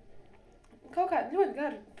kaut kā ļoti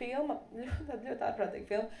gara filma, ļoti ārprātīga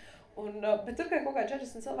filma. Bet tur kaut kā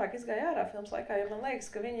 40 cilvēki izgāja ārā filmas laikā, jo man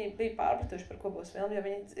liekas, ka viņi bija pārpratuši, par ko būs filma, jo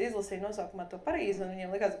viņi izlasīja nosaukumā to Parīzi, un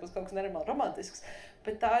viņiem likās, ka būs kaut kas nenormāli romantisks.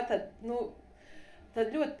 Bet tā ir tad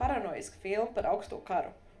ļoti paranoiska filma par augsto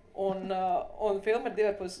karu. Un filma ir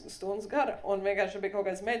 2,5 stundas gara, un vienkārši bija kaut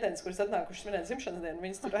kādas meitenes, kuras atnākušas svinēt dzimšanas dienu,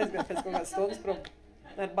 viņas tur aizgāja pēc kaut kādas stundas prom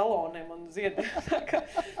ar baloniem un ziediem.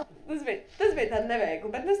 Tas bija tā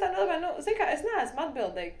neveikli, bet es tā domāju, es neesmu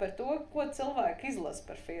atbildīga par to, ko cilvēki izlasa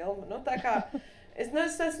par filmu. Es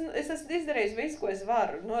esmu izdarījis visu, ko es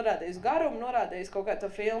varu, norādījis garumu, norādījis kaut kā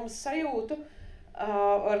to filmas sajūtu,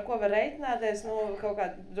 ar ko var reiķināties, kaut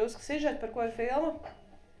kādu drusku sižetu, par ko ir filma.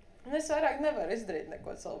 Un es vairāk nevaru izdarīt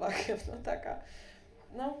neko cilvēkiem.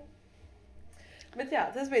 Bet jā,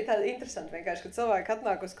 tas bija tā interesanti vienkārši, ka cilvēki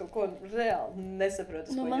atnāk uz kaut ko reāli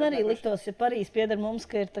nesaprot. Man arī liktos, ja Parīzi pieder mums,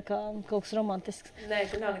 ka ir tā kā kaut kas romantisks. Nē,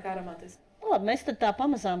 tur nav nekā romantisks. Labi, mēs tad tā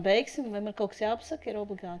pamazām beigsim, vai man kaut kas jāpasaka, ir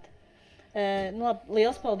obligāti.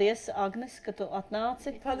 Liels paldies, Agnes, ka tu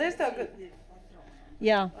atnāci. Paldies tev, ka...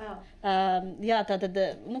 Jā, tātad,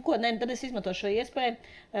 tad es izmantošu šo iespēju.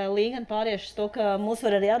 Līgani pāriešu uz to, ka mūs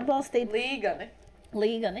var arī atbalstīt.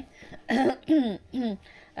 Līgani.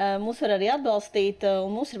 Mūs var arī atbalstīt,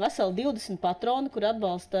 un mums ir veseli 20 patroni, kuri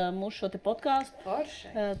atbalsta mūsu šo te podcastu.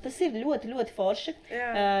 Forši. Tas ir ļoti, ļoti forši,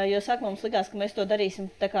 jo sākumā mums likās, ka mēs to darīsim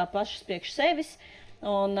tā kā pašas priekš sevis.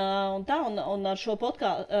 Un ar šo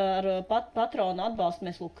patronu atbalstu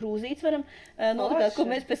mēs krūzītes varam nodot, ko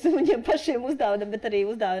mēs pēc tam viņiem pašiem uzdāvinam, bet arī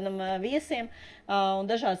uzdāvinam viesiem. Un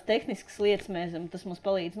dažādas tehniskas lietas tas mums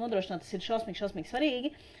palīdz nodrošināt, tas ir šausmīgi svarīgi.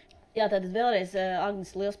 Jā, tad vēlreiz,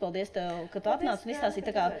 Agnes, liels paldies tev, ka tu atnāci un izstāstīji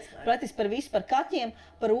tā kā praktiski par visu, par kaķiem,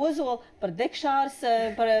 par ozolu, par dekšārs,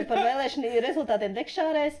 par vēlēšanu rezultātiem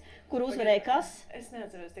dekšārēs, kur uzvarēja kas? Es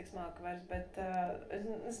neatceros tik smalki vairs, bet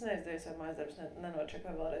es neizdarīju savu mājas darbus,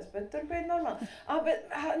 nenočekoju vēlreiz, bet tur bija normāli.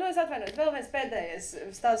 Es atvainojos, vēl viens pēdējais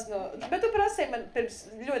stāsts bet tu prasīji man pirms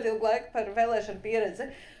ļoti ilgu laiku par vēlēšanu pieredzi.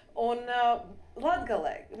 Un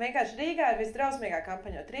Latgalē, vienkārši Rīgā ir visdrausmīgākā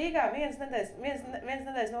kampaņot. Rīgā viens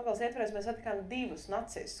nedēļas nogales ietvaros mēs satikām 2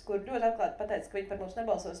 nacistus, kur ļoti atklāti pateica, ka viņi par mums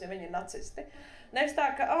nebalsos, jo viņi ir nacisti. Nevis tā,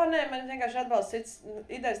 ka, man vienkārši atbalsta cits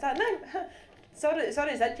idejas tā,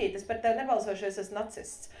 sorry, zaķīt, es par tevi nebalsošu, es esmu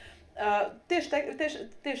nacists.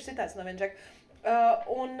 Tieši citāts no viena džeka.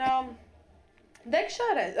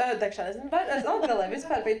 Dekšārēs, Latgalē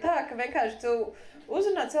vispār bija tā, ka vienkārši tu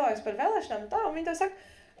uzrunā cilvēkus par vēlēšanām un tā, un viņi tev saka,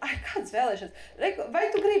 kādas vēlēšanas? Vai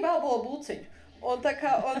tu gribi ābolu bulciņu? Un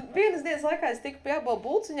vienas dienas laikā es tiku pie ābolu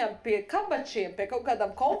bulciņām, pie kabačiem, pie kaut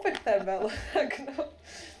kādām konfektēm vēl.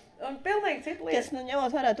 Un pilnīgi citu lietu. Tas,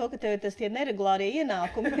 ņemot vērā to, ka tev ir tie neregulārie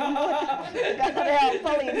ienākumi, kā reāli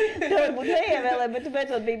palīdz. Tev varbūt neievēlē, bet tu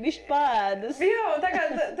beidzot biji bišķi pēdas. Jā, un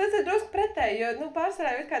tas ir drusku pretēji, jo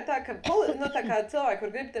pārsvarā ir tā, ka tā kā cilvēki,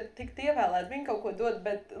 kur grib tikt ievēlēt, viņi kaut ko dod,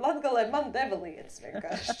 bet Latgalē man deva lietas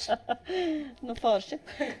vienkārši. Forši.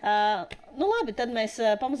 Labi, tad mēs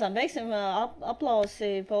pamazām veiksim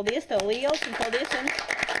aplausi. Paldies tev liels un paldies jums.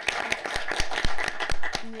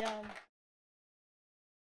 Jā.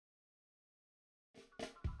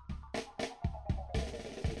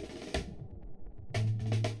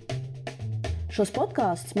 Šos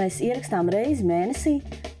podkāstus mēs ierakstām reizi mēnesī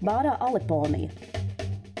bārā Aleponija.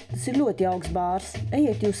 Tas ir ļoti jauks bārs,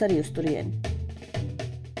 ejiet jūs arī uz turieni.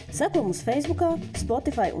 Seko mums Facebookā,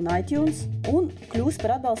 Spotify un iTunes un kļūst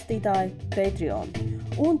par atbalstītāju Patreon.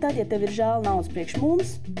 Un tad, ja tev ir žēl naudas priekš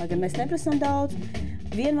mums, lai gan mēs neprasām daudz,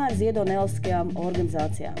 vienmēr ziedo nevalstiskajām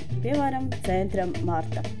organizācijām, piemēram, Centram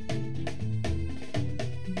Marta.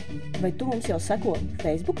 Vai tu mums jau seko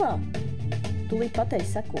Facebookā? Tūlīt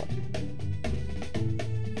pateici seko.